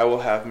 I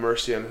will have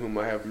mercy on whom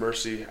I have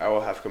mercy, I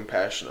will have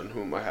compassion on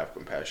whom I have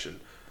compassion.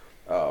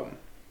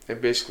 And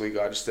basically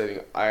God is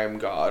stating, I am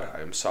God,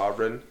 I am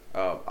sovereign,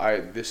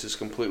 this is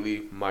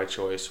completely my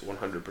choice,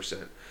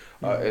 100%.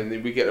 And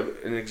then we get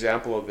an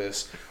example of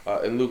this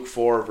in Luke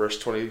 4, verse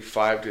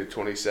 25 to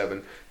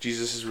 27.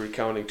 Jesus is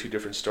recounting two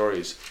different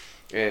stories.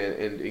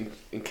 And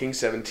in King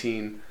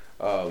 17,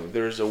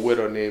 there's a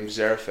widow named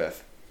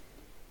Zarephath.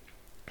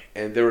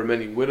 And there were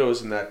many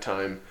widows in that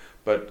time,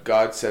 but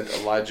God sent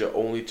Elijah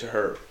only to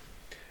her.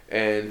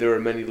 And there were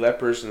many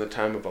lepers in the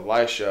time of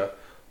Elisha,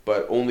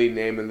 but only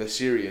Naaman the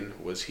Syrian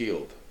was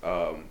healed.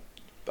 I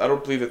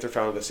don't believe that they're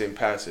found in the same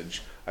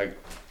passage. I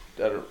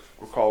don't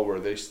recall where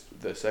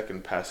the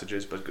second passage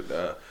is, but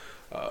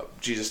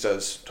Jesus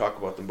does talk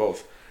about them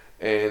both.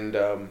 And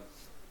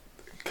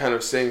kind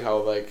of saying how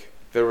like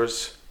there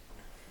was,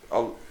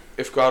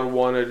 if God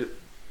wanted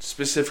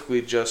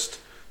specifically just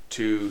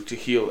to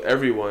heal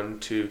everyone,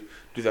 to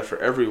do that for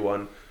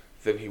everyone,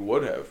 then he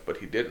would have, but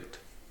he didn't.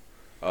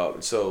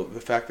 So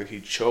the fact that he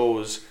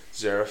chose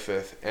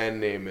Zarephath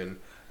and Naaman,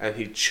 and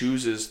he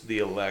chooses the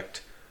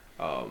elect,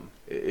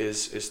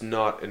 is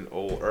not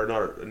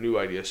not a new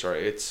idea.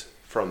 Sorry, it's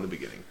from the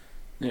beginning.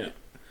 Yeah.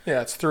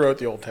 Yeah, it's throughout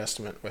the Old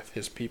Testament with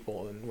his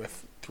people and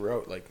with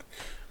throughout like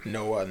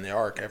Noah and the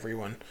ark.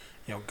 Everyone,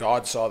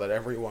 God saw that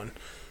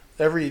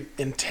every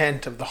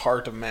intent of the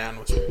heart of man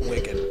was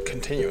wicked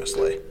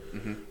continuously,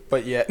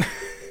 but yet,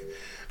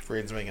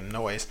 Braden's making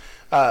noise.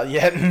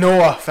 Yet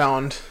Noah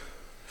found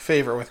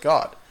favor with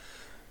God,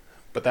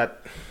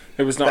 but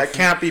it was not. That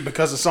can't be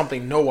because of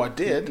something Noah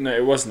did. No,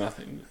 it was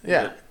nothing.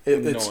 Yeah,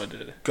 Noah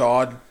did.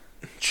 God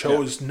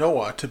chose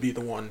Noah to be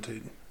the one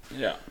to.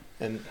 Yeah.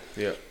 And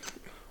yeah.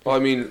 Well, I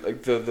mean,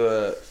 like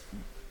the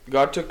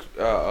God took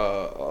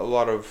a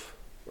lot of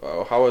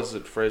how was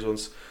it phrased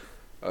once?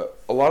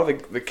 A lot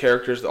of the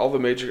characters, all the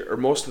major or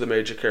most of the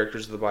major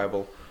characters of the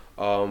Bible,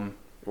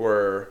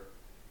 were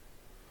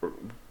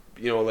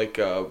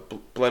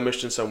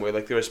blemished in some way.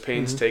 Like there was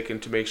pains taken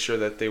to make sure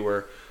that they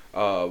were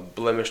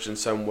blemished in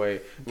some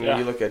way. When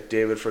you look at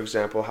David, for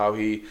example, how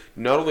he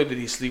not only did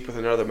he sleep with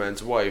another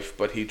man's wife,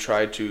 but he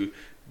tried to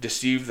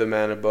deceive the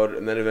man about it,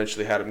 and then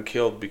eventually had him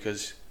killed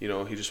because he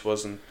just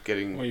wasn't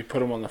getting. Well, you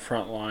put him on the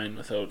front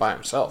line by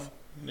himself.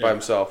 Yeah. By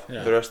himself.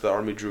 Yeah. The rest of the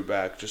army drew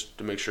back just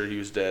to make sure he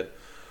was dead.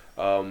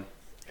 And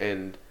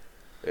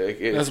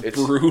it's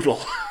brutal.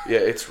 Yeah,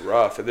 it's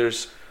rough. And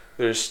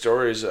there's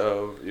stories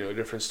of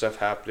different stuff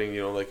happening.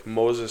 Like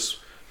Moses,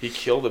 he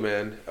killed a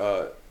man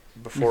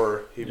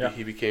before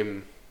he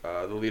became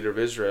the leader of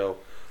Israel.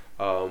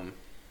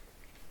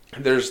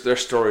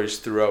 There's stories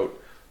throughout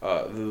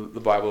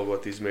the Bible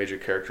about these major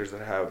characters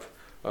that have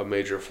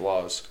major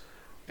flaws,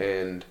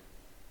 and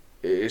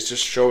it's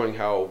just showing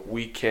how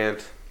we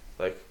can't,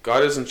 like,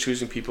 God isn't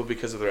choosing people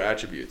because of their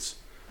attributes.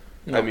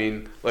 No. I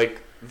mean, like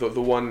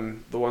the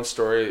one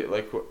story,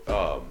 like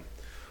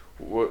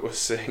what was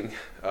saying,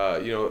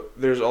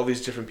 there's all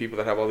these different people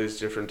that have all these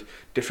different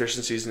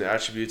deficiencies and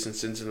attributes and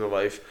sins in their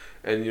life,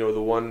 and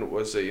the one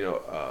was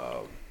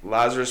that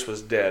Lazarus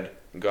was dead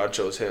and God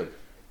chose him.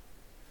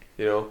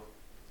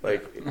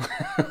 Like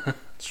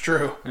it's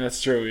true.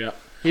 That's true. Yeah.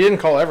 He didn't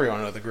call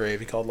everyone out of the grave.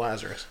 He called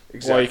Lazarus.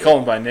 Exactly. Well, he called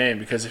him by name,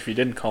 because if he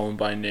didn't call him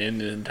by name,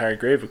 the entire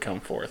grave would come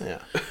forth. Yeah.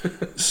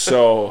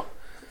 So,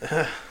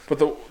 but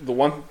the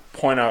one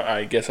point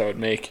I guess I would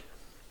make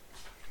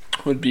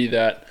would be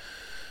that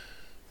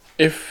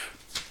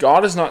if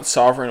God is not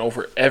sovereign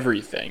over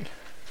everything,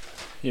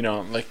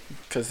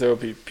 because there will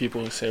be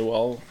people who say,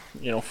 well,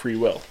 free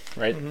will,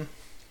 right?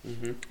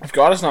 If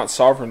God is not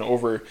sovereign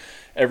over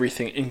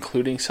everything,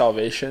 including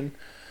salvation,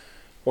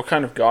 what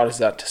kind of God is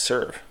that to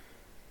serve?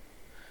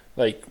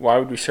 Like, why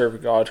would we serve a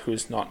God who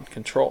is not in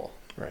control?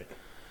 Right.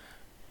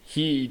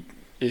 He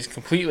is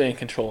completely in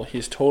control. He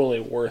is totally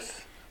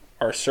worth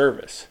our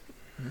service,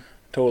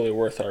 totally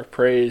worth our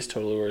praise,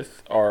 totally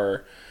worth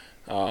our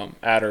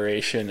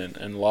adoration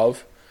and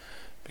love,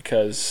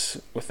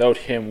 because without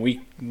him,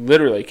 we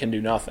literally can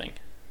do nothing.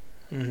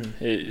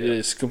 It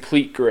is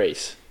complete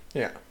grace.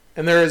 Yeah.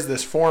 And there is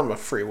this form of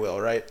free will,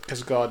 right?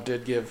 Because God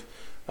did give,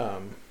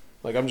 I'm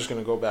just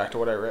going to go back to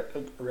what I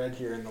read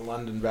here in the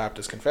London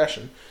Baptist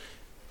Confession.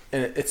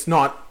 And it's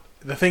not,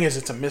 the thing is,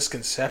 it's a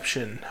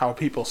misconception how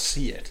people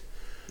see it,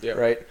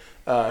 right?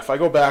 If I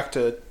go back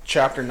to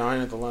chapter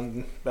 9 of the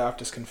London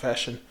Baptist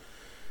Confession,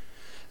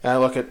 and I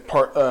look at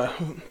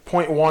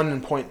point 1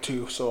 and point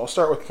 2. So I'll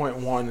start with point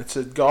 1. It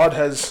said, God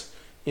has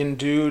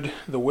endued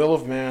the will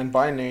of man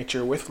by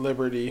nature with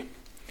liberty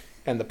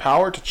and the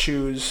power to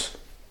choose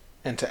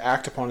and to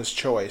act upon his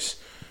choice.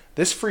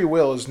 This free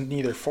will is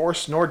neither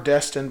forced nor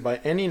destined by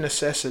any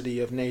necessity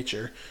of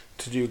nature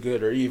to do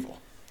good or evil.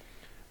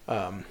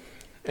 And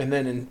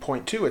then in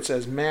point 2 it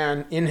says,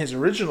 man in his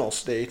original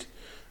state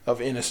of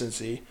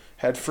innocency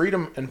had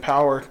freedom and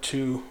power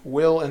to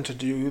will and to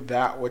do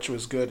that which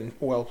was good and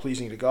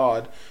well-pleasing to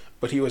God,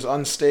 but he was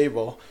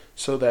unstable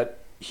so that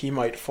he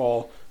might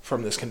fall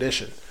from this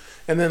condition.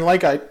 And then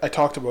like I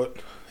talked about,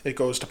 it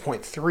goes to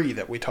point 3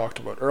 that we talked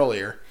about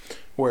earlier,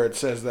 where it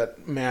says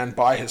that man,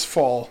 by his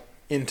fall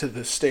into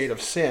the state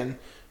of sin,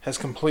 has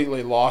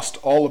completely lost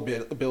all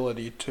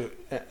ability to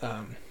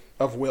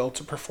of will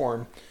to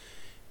perform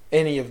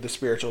any of the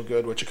spiritual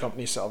good which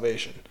accompanies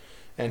salvation.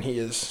 And he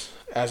is,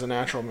 as a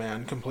natural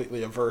man,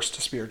 completely averse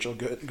to spiritual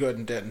good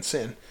and dead in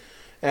sin.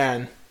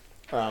 And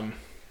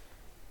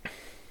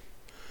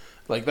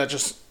like that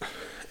just,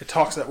 it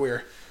talks that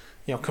we're,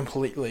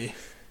 completely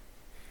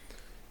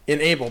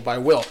enabled by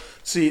will.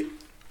 See,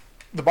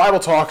 the Bible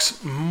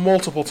talks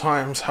multiple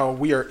times how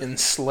we are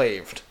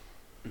enslaved.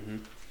 Mm-hmm.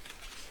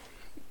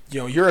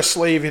 You're a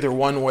slave either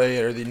one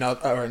way or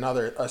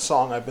another. A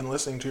song I've been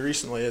listening to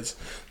recently, is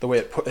the way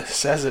it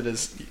says it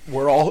is,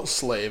 we're all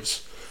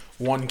slaves.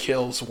 One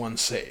kills, one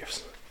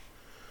saves.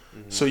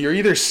 Mm-hmm. So you're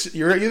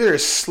either a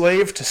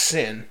slave to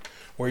sin,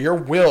 where your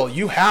will,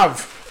 you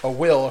have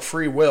a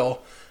free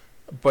will,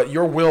 but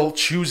your will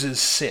chooses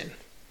sin.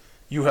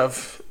 You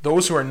have,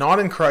 those who are not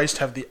in Christ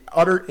have the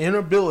utter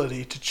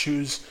inability to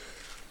choose.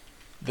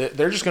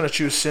 They're just going to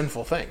choose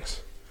sinful things.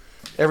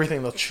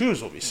 Everything they'll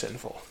choose will be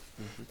sinful,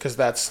 because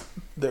that's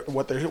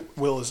what their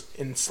will is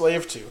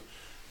enslaved to.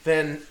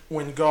 Then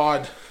when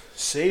God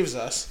saves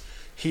us,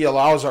 he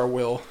allows our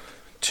will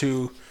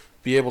to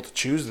be able to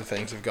choose the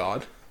things of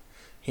God.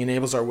 He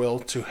enables our will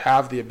to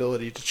have the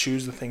ability to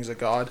choose the things of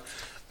God,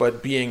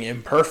 but being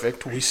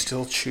imperfect, we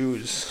still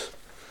choose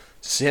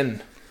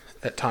sin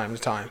at time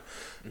to time.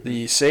 Mm-hmm.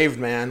 The saved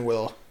man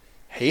will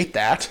hate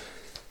that.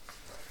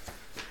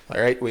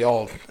 All right, we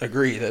all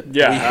agree that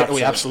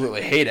we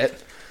absolutely hate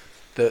it.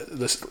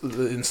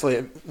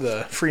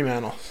 The free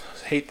man will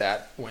hate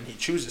that when he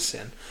chooses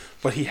sin,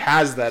 but he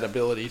has that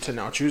ability to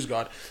now choose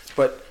God.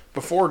 But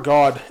before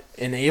God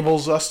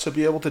enables us to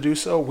be able to do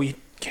so, we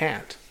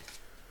can't.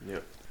 Yeah.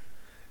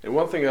 And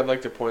one thing I'd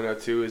like to point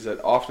out too is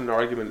that often an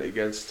argument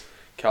against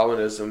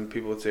Calvinism,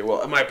 people would say,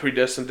 well, am I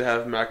predestined to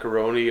have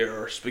macaroni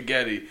or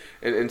spaghetti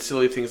and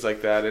silly things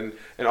like that? And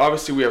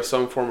obviously we have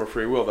some form of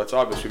free will. That's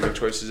obvious. We make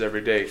choices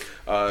every day.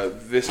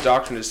 This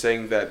doctrine is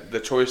saying that the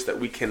choice that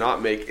we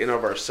cannot make in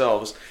of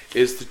ourselves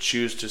is to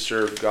choose to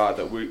serve God,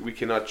 that we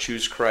cannot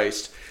choose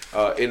Christ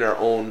in our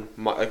own,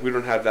 like we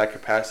don't have that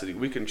capacity.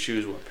 We can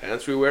choose what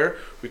pants we wear.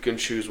 We can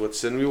choose what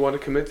sin we want to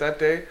commit that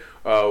day.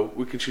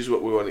 We can choose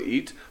what we want to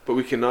eat, but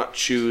we cannot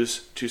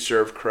choose to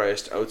serve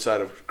Christ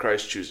outside of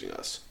Christ choosing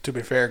us. To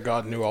be fair,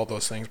 God knew all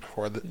those things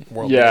before the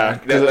world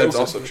began. That's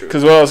also true.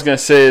 Because what I was going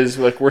to say is,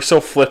 like, we're so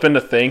flippant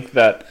to think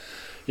that,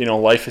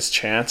 life is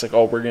chance. Like,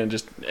 we're going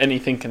to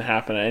anything can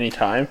happen at any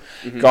time.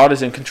 Mm-hmm. God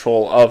is in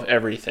control of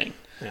everything.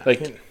 Yeah,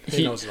 like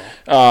he knows it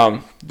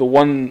all. The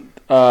one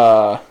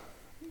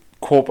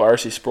quote by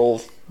R.C.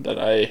 Sproul that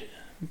I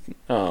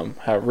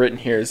have written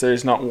here is,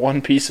 there's not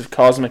one piece of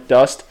cosmic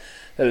dust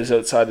that is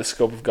outside the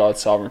scope of God's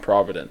sovereign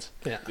providence.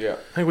 Yeah. Yeah.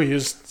 I think we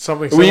used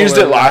something similar. We used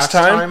it last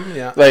time.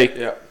 Yeah.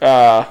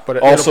 But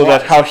also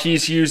that how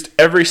he's used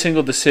every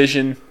single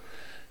decision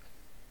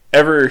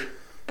ever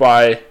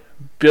by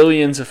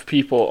billions of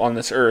people on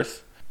this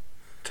earth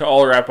to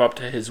all wrap up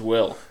to his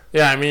will.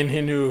 Yeah, I mean,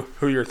 he knew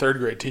who your third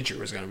grade teacher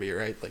was going to be,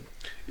 right? Like,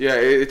 yeah,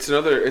 it's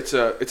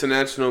an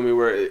antinomy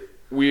where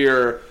we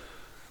are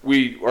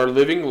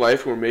living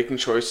life. We're making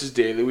choices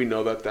daily. We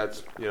know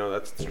that's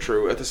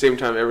true. At the same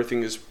time,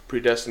 everything is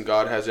predestined.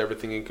 God has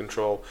everything in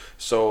control.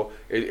 So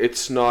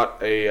it's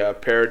not a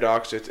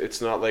paradox. It's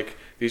not like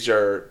these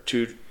are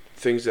two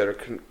things that are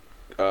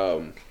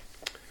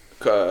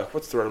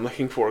what's the word I'm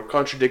looking for?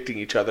 Contradicting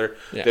each other.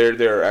 Yeah.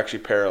 They're actually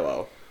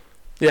parallel.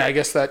 Yeah, I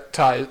guess that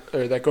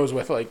that goes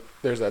with, like,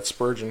 there's that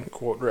Spurgeon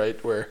quote,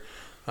 right, where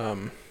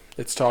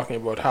it's talking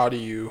about how do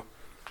you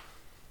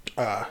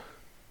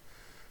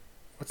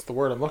what's the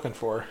word I'm looking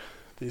for?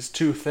 These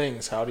two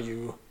things. How do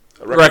you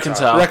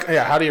reconcile?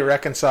 How do you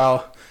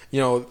reconcile,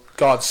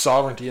 God's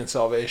sovereignty and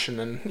salvation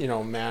and,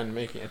 man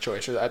making a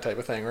choice or that type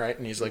of thing, right?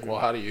 And he's like, well,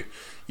 how do you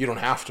don't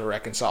have to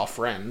reconcile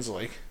friends.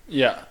 Like,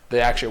 yeah,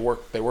 they actually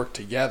work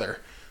together.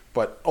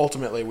 But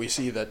ultimately we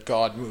see that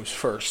God moves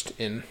first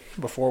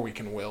before we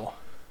can will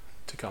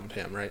to come to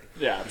him, right?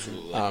 Yeah,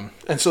 absolutely.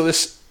 And so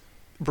this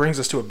brings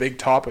us to a big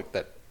topic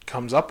that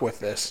comes up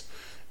with this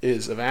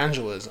is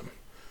evangelism.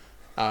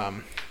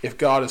 If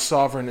God is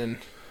sovereign in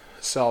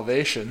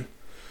salvation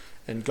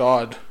and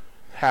God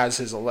has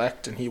his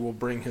elect and he will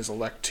bring his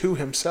elect to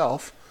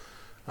himself,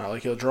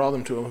 like he'll draw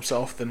them to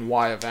himself, then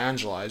why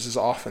evangelize is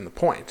often the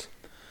point.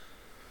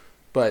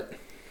 But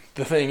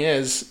the thing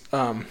is,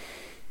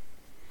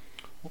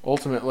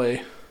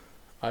 ultimately,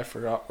 I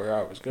forgot where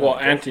I was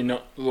going.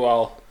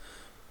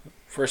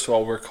 First of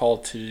all, we're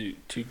called to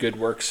good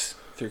works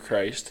through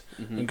Christ,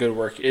 and good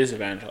work is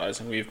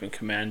evangelizing. We've been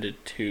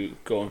commanded to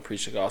go and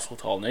preach the gospel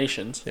to all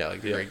nations. Yeah,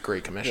 like the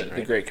Great Commission, right?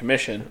 The Great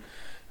Commission.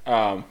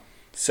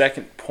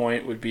 Second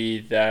point would be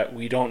that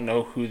we don't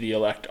know who the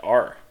elect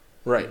are.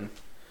 Right.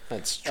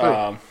 That's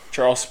true.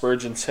 Charles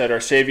Spurgeon said, "Our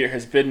Savior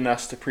has bidden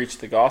us to preach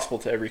the gospel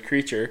to every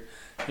creature,"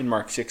 in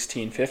Mark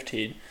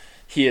 16:15.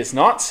 He has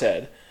not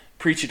said,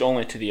 "Preach it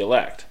only to the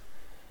elect."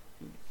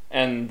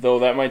 And though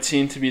that might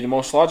seem to be the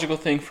most logical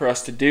thing for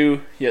us to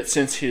do, yet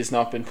since he has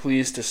not been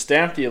pleased to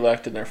stamp the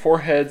elect in their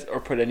foreheads or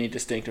put any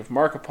distinctive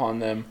mark upon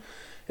them,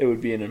 it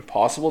would be an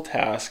impossible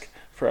task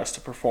for us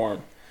to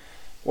perform.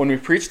 When we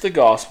preach the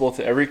gospel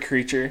to every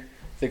creature,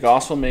 the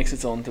gospel makes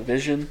its own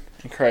division,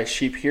 and Christ's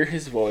sheep hear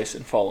his voice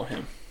and follow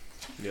him.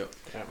 Yeah.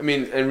 I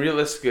mean, and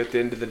realistically, at the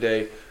end of the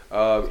day,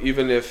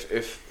 even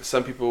if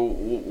some people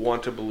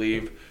want to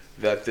believe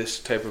that this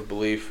type of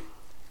belief,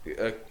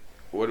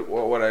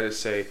 what I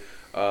just say,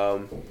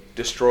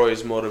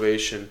 destroys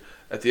motivation,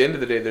 at the end of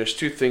the day, there's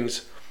two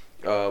things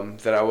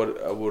that I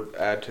would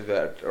add to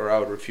that, or I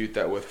would refute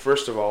that with.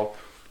 First of all,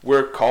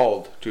 we're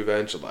called to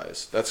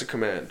evangelize. That's a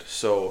command.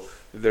 So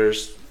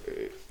there's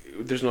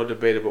no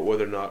debate about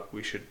whether or not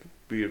we should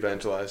be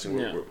evangelizing.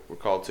 We're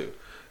called to.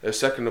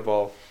 Second of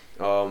all,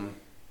 I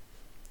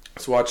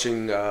was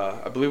watching,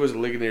 I believe it was a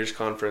Ligoniers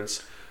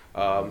conference,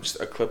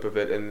 just a clip of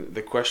it, and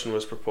the question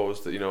was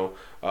proposed that,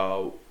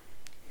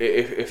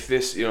 if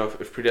this,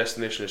 if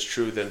predestination is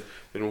true, then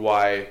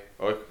why,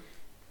 or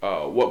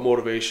what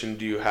motivation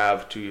do you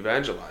have to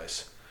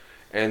evangelize?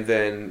 And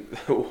then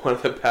one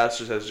of the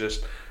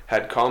pastors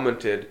had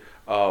commented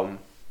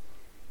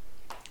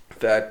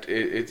that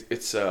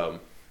it's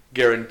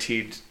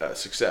guaranteed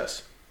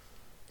success.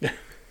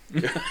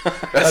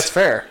 That's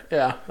fair.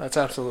 Yeah, that's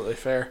absolutely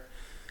fair.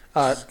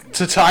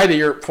 To tie to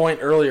your point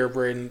earlier,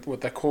 Braden,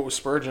 with that quote with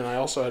Spurgeon, I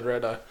also had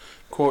read a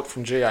quote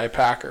from J.I.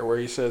 Packer where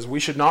he says, "We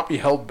should not be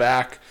held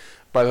back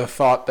by the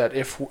thought that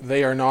if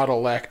they are not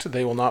elect,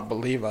 they will not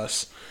believe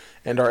us,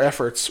 and our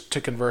efforts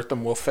to convert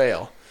them will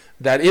fail.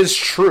 That is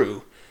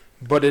true,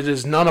 but it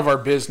is none of our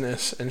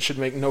business and should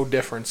make no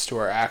difference to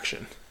our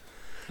action."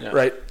 Yeah.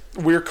 Right?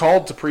 We're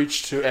called to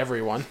preach to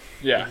everyone.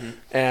 Yeah.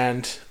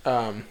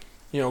 Mm-hmm.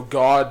 And,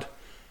 God,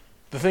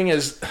 the thing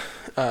is,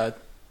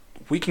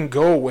 we can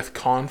go with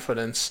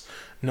confidence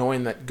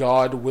knowing that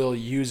God will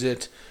use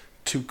it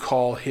to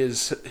call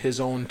his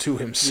own to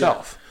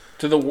himself.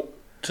 Yeah.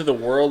 To the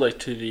world, like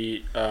to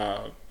the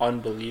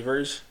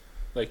unbelievers,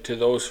 like to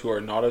those who are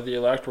not of the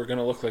elect, we're going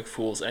to look like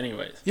fools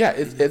anyways. Yeah,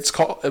 it's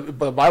called.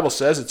 The Bible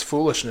says it's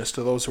foolishness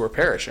to those who are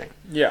perishing.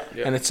 Yeah.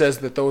 And it says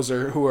that those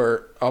who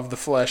are of the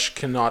flesh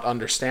cannot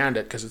understand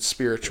it because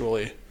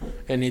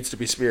it needs to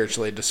be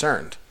spiritually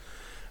discerned.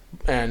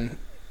 And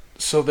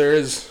so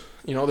there's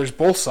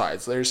both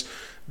sides. There's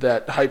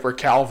that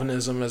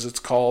hyper-Calvinism, as it's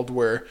called,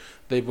 where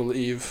they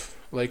believe,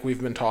 like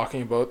we've been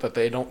talking about, that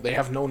they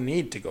have no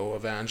need to go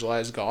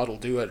evangelize. God will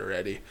do it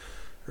already,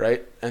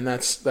 right? And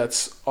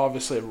that's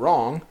obviously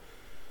wrong.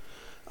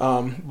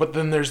 But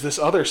then there's this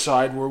other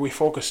side where we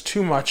focus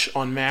too much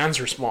on man's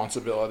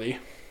responsibility,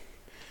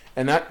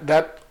 and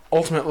that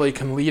ultimately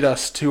can lead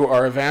us to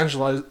our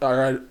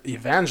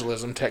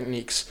evangelism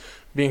techniques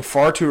being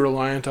far too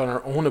reliant on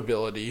our own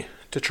ability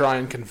to try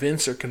and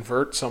convince or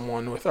convert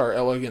someone with our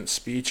elegant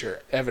speech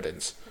or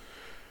evidence.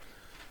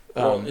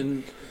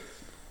 I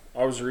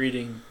was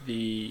reading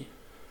The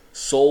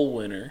Soul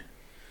Winner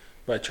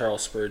by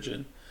Charles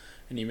Spurgeon,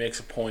 and he makes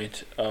a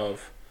point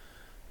of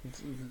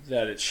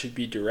that it should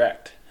be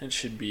direct. It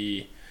should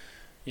be,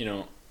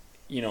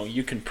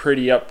 you can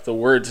pretty up the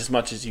words as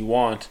much as you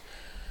want,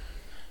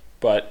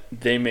 but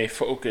they may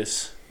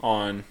focus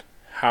on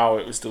how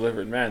it was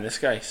delivered. Man, this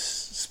guy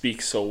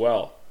speaks so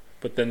well,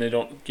 but then they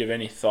don't give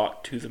any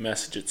thought to the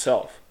message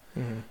itself.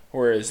 Mm-hmm.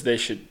 Whereas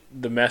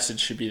the message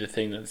should be the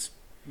thing that's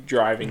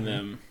driving mm-hmm.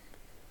 them.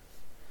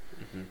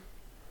 Mm-hmm.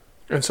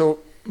 And so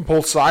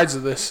both sides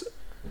of this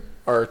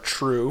are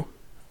true.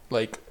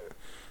 Like,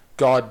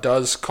 God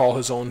does call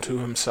his own to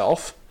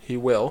himself. He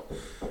will.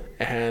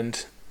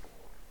 And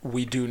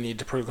we do need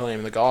to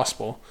proclaim the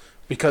gospel,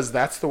 because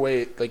that's the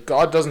way, like,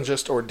 God doesn't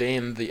just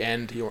ordain the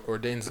end, he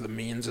ordains the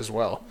means as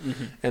well.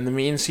 Mm-hmm. And the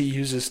means he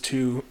uses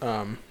to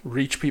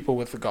reach people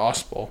with the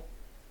gospel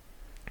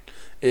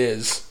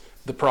is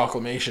the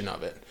proclamation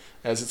of it.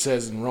 As it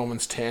says in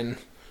Romans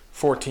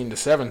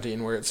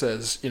 10:14-17, where it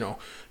says,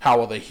 how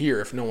will they hear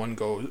if no one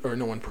goes, or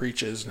no one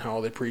preaches, and how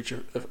will they preach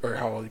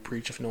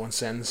if no one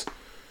sends?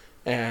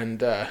 And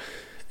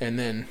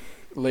then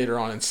later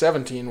on in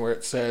 17, where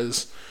it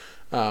says,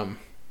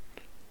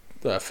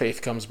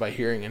 faith comes by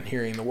hearing, and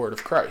hearing the word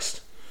of Christ.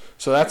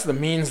 So that's the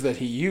means that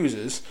he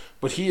uses,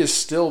 but he is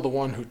still the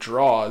one who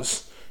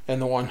draws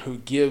and the one who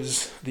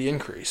gives the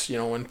increase.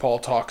 When Paul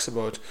talks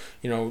about,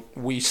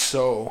 we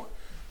sow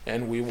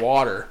and we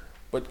water,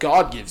 but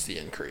God gives the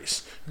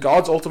increase.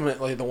 God's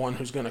ultimately the one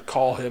who's going to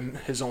call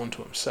his own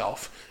to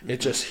himself.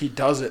 It just, he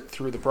does it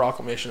through the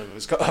proclamation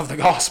of the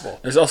gospel.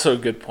 There's also a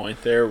good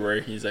point there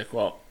where he's like,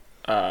 well,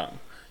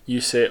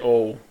 you say,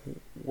 oh,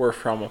 we're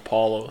from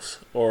Apollos,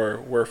 or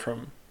we're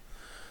from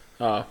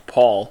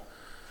Paul,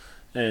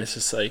 and it's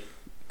just like,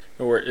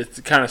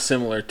 it's kind of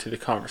similar to the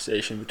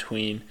conversation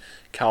between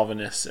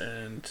Calvinists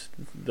and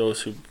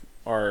those who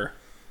are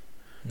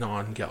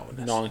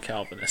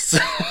non-Calvinists.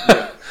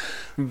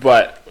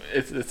 But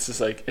it's just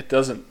like, it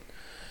doesn't,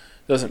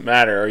 doesn't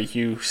matter. Are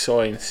you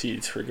sowing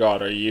seeds for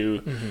God? Are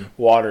you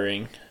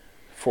watering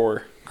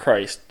for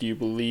Christ? Do you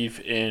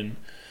believe in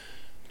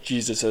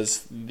Jesus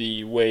as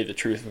the way, the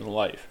truth, and the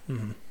life?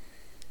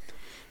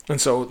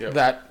 And so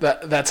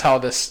that's how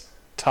this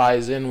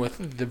ties in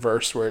with the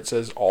verse where it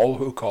says, all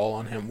who call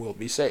on him will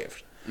be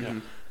saved.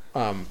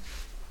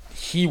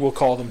 He will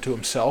call them to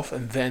himself,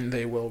 and then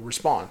they will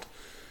respond.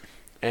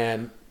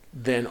 And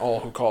then all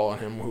who call on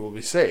him will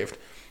be saved.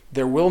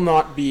 There will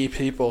not be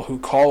people who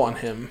call on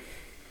him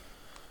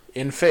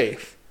in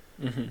faith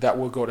that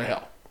will go to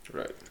hell.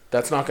 Right.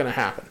 That's not going to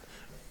happen,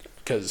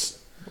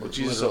 because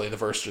Jesus, literally the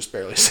verse just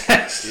barely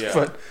says. Yeah.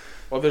 But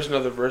well, there's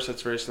another verse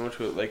that's very similar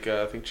to it. Like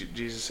I think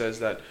Jesus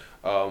says that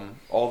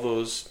all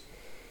those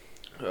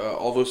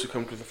who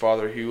come to the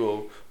Father, he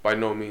will by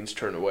no means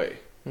turn away.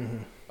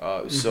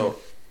 So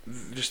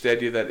just the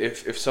idea that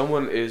if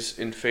someone is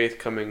in faith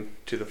coming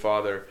to the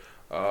Father,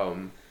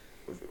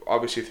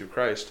 obviously through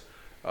Christ,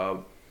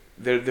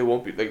 there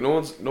won't be, like, no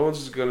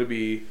one's going to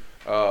be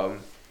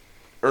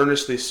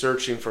earnestly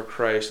searching for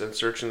Christ and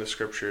searching the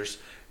Scriptures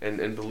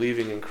and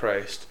believing in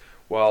Christ,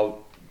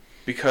 while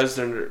because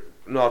they're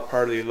not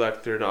part of the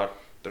elect, they're not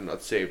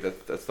saved.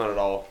 That's not at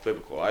all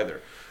biblical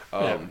either.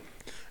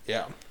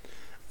 Yeah.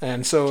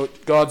 And so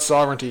God's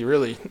sovereignty,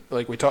 really,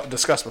 like we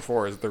discussed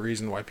before, is the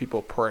reason why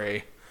people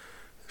pray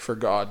for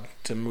God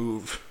to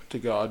move,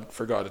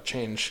 for God to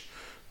change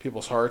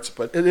people's hearts.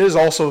 But it is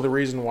also the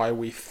reason why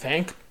we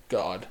thank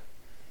God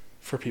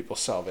for people's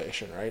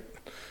salvation, right?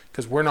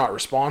 Because we're not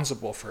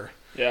responsible for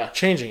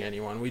changing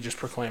anyone. We just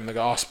proclaim the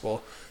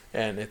gospel,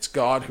 and it's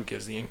God who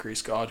gives the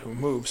increase, God who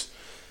moves.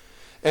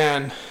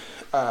 And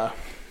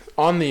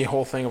on the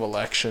whole thing of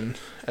election,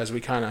 as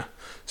we kind of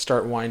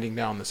start winding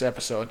down this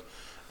episode,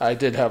 I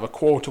did have a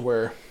quote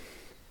where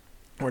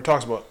it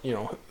talks about,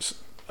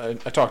 I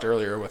talked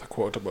earlier with a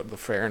quote about the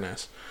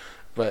fairness,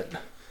 but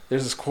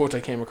there's this quote I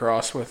came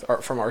across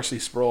from R.C.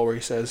 Sproul where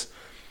he says,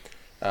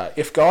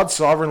 if God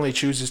sovereignly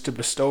chooses to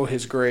bestow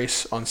his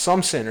grace on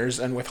some sinners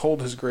and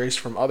withhold his grace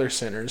from other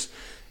sinners,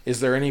 is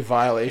there any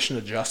violation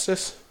of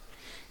justice?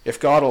 If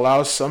God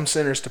allows some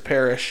sinners to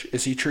perish,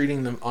 is he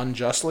treating them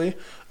unjustly?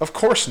 Of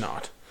course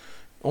not.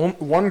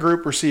 One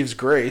group receives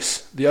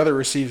grace, the other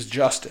receives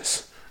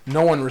justice.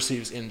 No one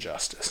receives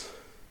injustice.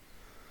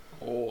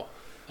 Oh,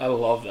 I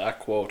love that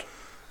quote.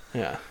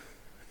 Yeah.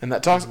 And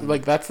that talks,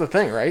 like, that's the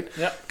thing, right?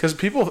 Yeah. Because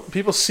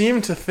people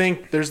seem to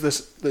think there's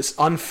this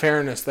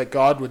unfairness that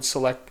God would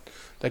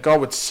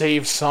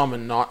save some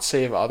and not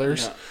save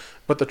others. Yeah.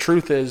 But the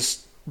truth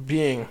is,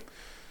 we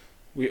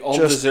all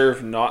deserve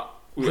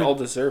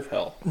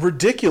hell.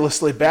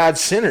 Ridiculously bad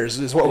sinners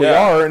is what we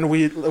are, and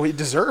we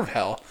deserve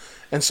hell.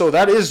 And so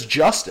that is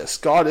justice.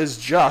 God is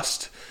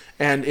just.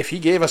 And if he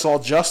gave us all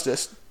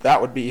justice, that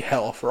would be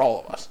hell for all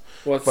of us.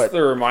 What's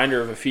the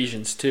reminder of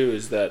Ephesians 2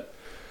 is that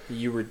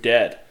you were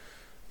dead.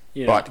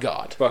 But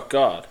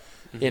God.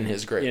 In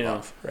his great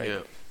love. Right?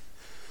 Yeah.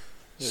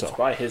 It's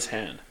by his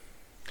hand.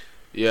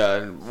 Yeah,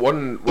 and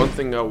one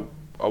thing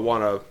I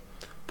want to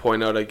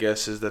point out, I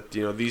guess, is that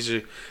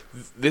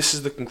this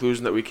is the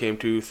conclusion that we came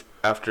to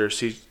after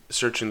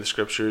searching the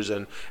Scriptures,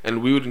 and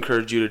we would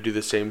encourage you to do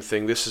the same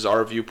thing. This is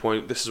our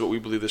viewpoint. This is what we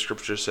believe the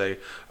Scriptures say.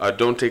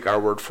 Don't take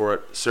our word for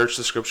it. Search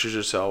the Scriptures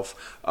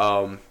yourself,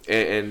 and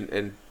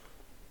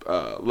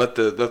let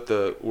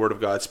the Word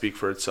of God speak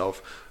for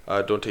itself.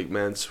 Don't take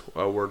man's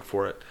word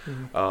for it.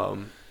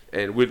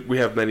 And we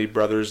have many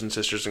brothers and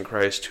sisters in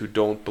Christ who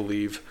don't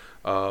believe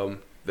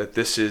that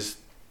this is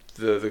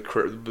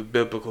the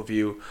biblical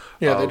view.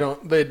 Yeah,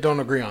 they don't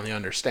agree on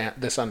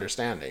this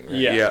understanding. Right?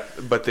 Yeah,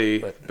 but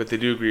they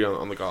do agree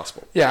on the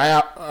gospel.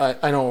 Yeah,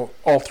 I know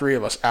all three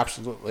of us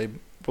absolutely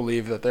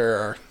believe that there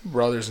are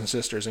brothers and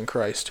sisters in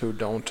Christ who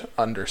don't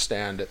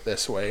understand it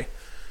this way,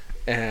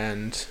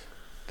 and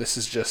this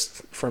is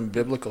just from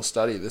biblical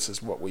study. This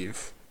is what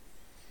we've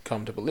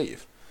come to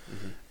believe,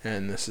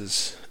 and this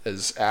is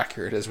as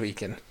accurate as we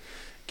can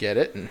get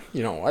it. And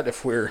you know what?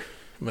 If we're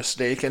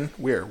mistaken,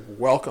 we're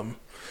welcome.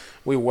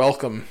 We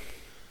welcome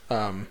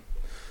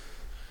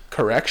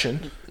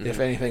correction. If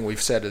anything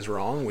we've said is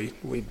wrong,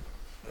 we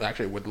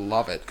actually would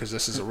love it, because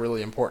this is a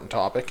really important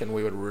topic, and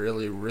we would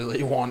really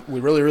want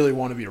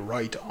to be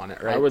right on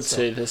it. Right? I would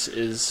say this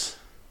is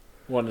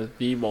one of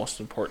the most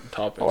important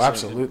topics. Oh,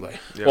 absolutely.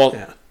 Yeah. Well,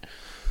 yeah.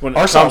 When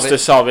it comes to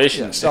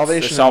salvation,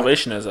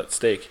 salvation is at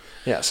stake.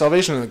 Yeah,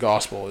 salvation in the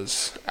gospel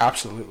is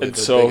absolutely the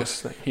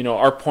biggest thing.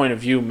 Our point of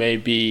view may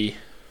be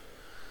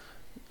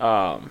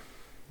that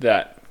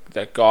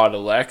God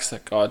elects,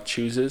 that God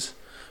chooses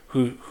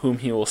whom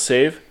he will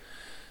save.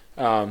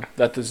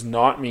 That does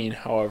not mean,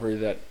 however,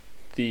 that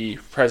the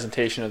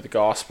presentation of the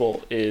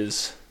gospel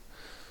is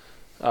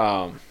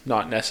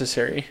not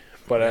necessary.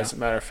 But as a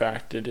matter of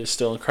fact, it is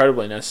still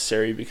incredibly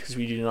necessary, because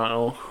we do not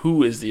know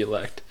who is the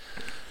elect.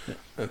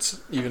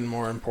 It's even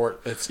more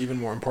important. It's even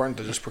more important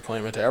to just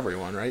proclaim it to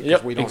everyone, right?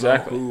 Yep, we don't know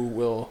who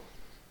will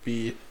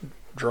be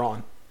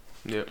drawn.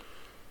 Yep.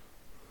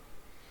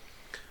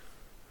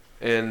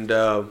 And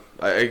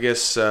I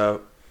guess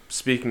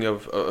speaking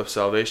of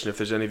salvation, if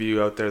there's any of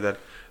you out there that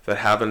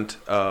haven't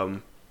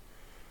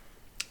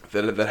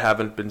that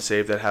haven't been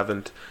saved, that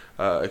haven't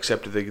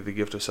accepted the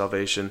gift of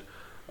salvation.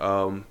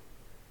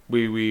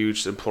 We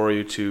just implore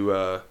you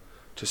to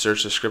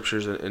search the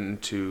scriptures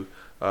and to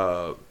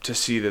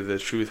see the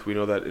truth. We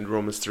know that in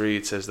Romans 3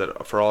 it says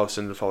that for all have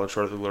sinned and fallen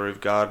short of the glory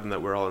of God, and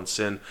that we're all in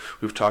sin.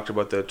 We've talked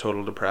about the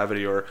total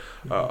depravity or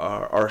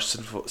our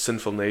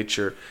sinful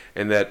nature,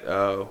 and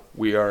that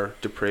we are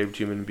depraved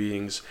human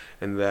beings,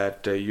 and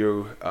that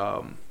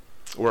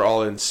we're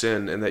all in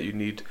sin, and that you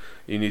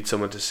need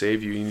someone to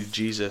save you. You need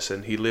Jesus,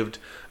 and he lived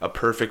a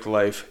perfect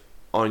life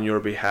on your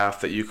behalf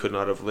that you could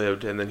not have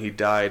lived, and then he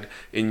died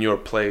in your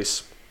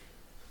place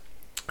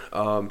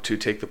to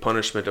take the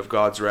punishment of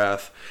God's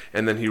wrath,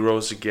 and then he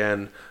rose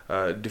again,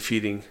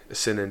 defeating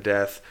sin and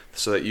death,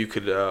 so that you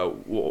could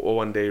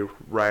one day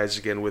rise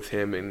again with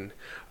him in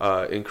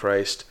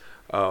Christ,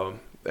 so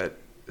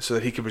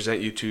that he could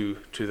present you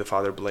to the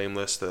Father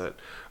blameless, that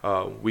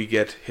we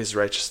get his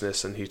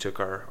righteousness and he took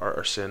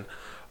our sin.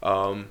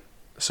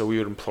 So we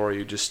would implore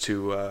you just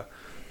to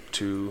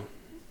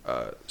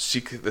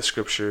seek the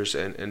scriptures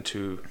and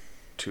to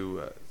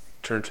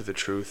turn to the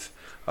truth.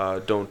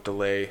 Don't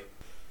delay.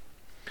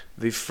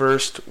 The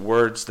first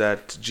words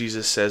that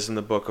Jesus says in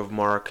the book of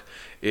Mark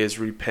is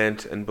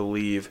repent and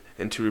believe,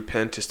 and to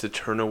repent is to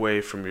turn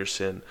away from your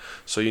sin.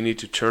 So you need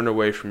to turn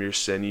away from your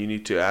sin. You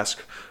need to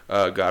ask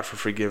God for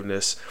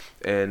forgiveness,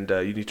 and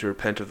you need to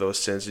repent of those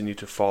sins. You need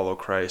to follow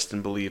Christ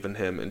and believe in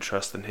him and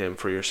trust in him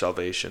for your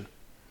salvation.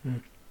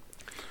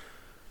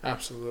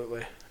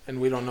 Absolutely. And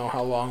we don't know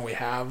how long we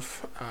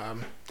have.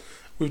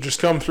 We've just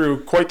come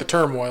through quite the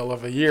turmoil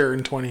of a year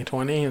in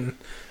 2020,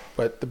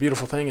 but the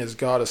beautiful thing is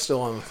God is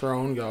still on the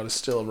throne. God is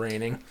still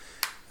reigning.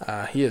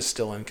 He is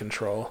still in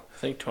control. I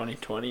think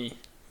 2020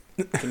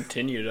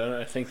 continued.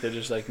 I think they're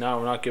just like, no,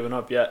 we're not giving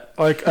up yet.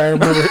 Like I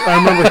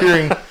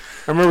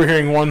remember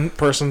hearing one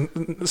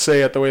person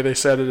say it the way they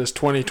said it is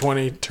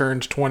 2020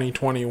 turned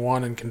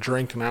 2021 and can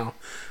drink now,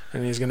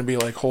 and he's going to be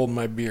like holding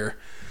my beer.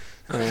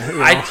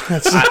 I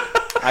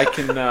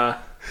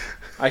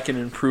can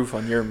improve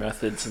on your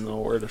methods in the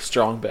word of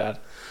strong bad.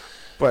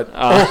 But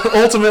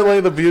ultimately,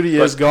 the beauty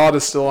is God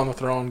is still on the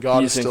throne.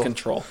 God is still in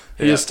control.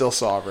 He is still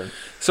sovereign.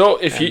 So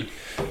if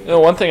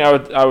one thing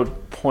I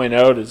would point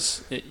out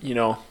is,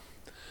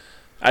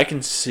 I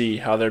can see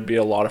how there'd be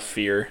a lot of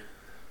fear.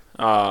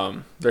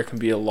 There can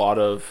be a lot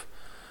of,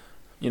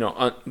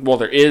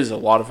 there is a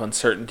lot of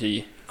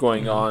uncertainty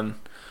going on,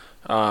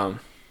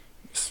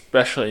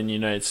 especially in the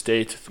United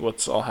States with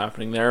what's all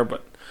happening there.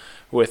 But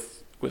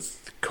with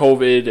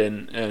COVID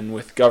and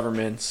with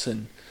governments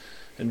and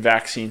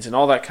vaccines and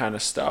all that kind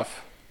of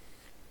stuff,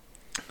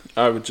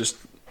 I would just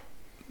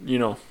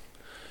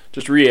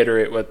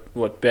reiterate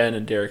what Ben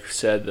and Derek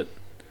said, that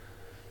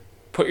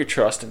put your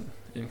trust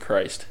in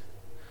Christ.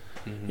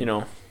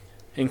 Mm-hmm.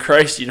 In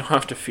Christ you don't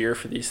have to fear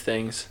for these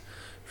things,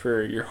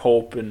 for your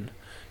hope and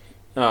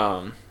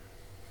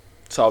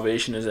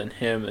salvation is in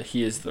him, that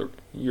he is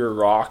your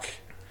rock.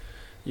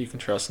 You can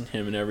trust in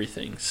him in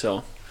everything.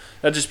 So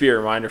that'd just be a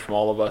reminder from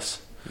all of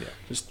us. Yeah.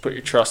 Just put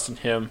your trust in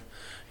him.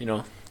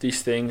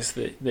 These things,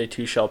 they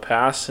too shall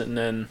pass, and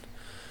then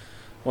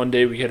one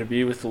day we get to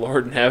be with the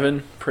Lord in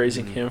heaven,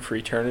 praising him for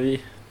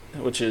eternity,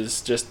 which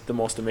is just the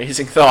most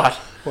amazing thought.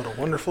 What a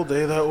wonderful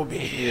day that will be.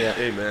 Yeah.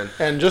 Amen.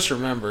 And just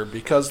remember,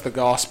 because the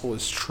gospel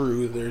is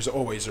true, there's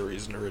always a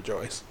reason to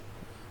rejoice.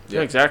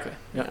 Yeah, exactly.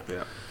 Yeah.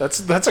 That's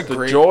a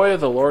great... The joy of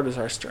the Lord is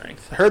our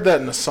strength. I heard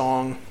that in a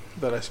song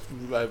that I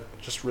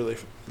just really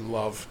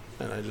love,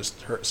 and I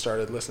just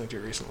started listening to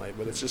recently,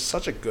 but it's just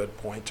such a good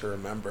point to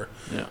remember.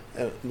 Yeah.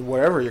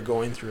 Whatever you're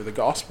going through, the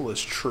gospel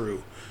is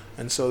true,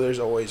 and so there's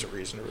always a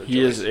reason to rejoice.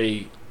 He is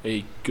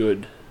a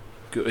good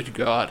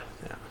God.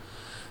 Yeah.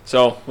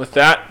 So with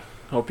that,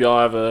 hope y'all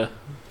have a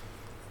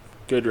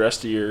good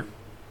rest of your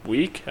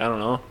week. I don't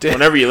know.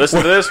 Whenever you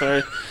listen to this.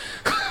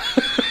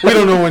 We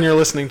don't know when you're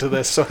listening to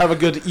this, so have a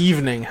good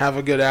evening, have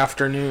a good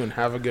afternoon,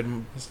 have a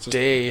good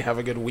day, have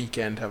a good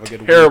weekend, have a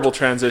good terrible week.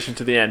 Transition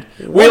to the end.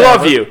 We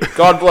love you.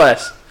 God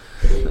bless.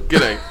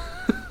 Good night.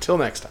 Till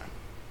next time.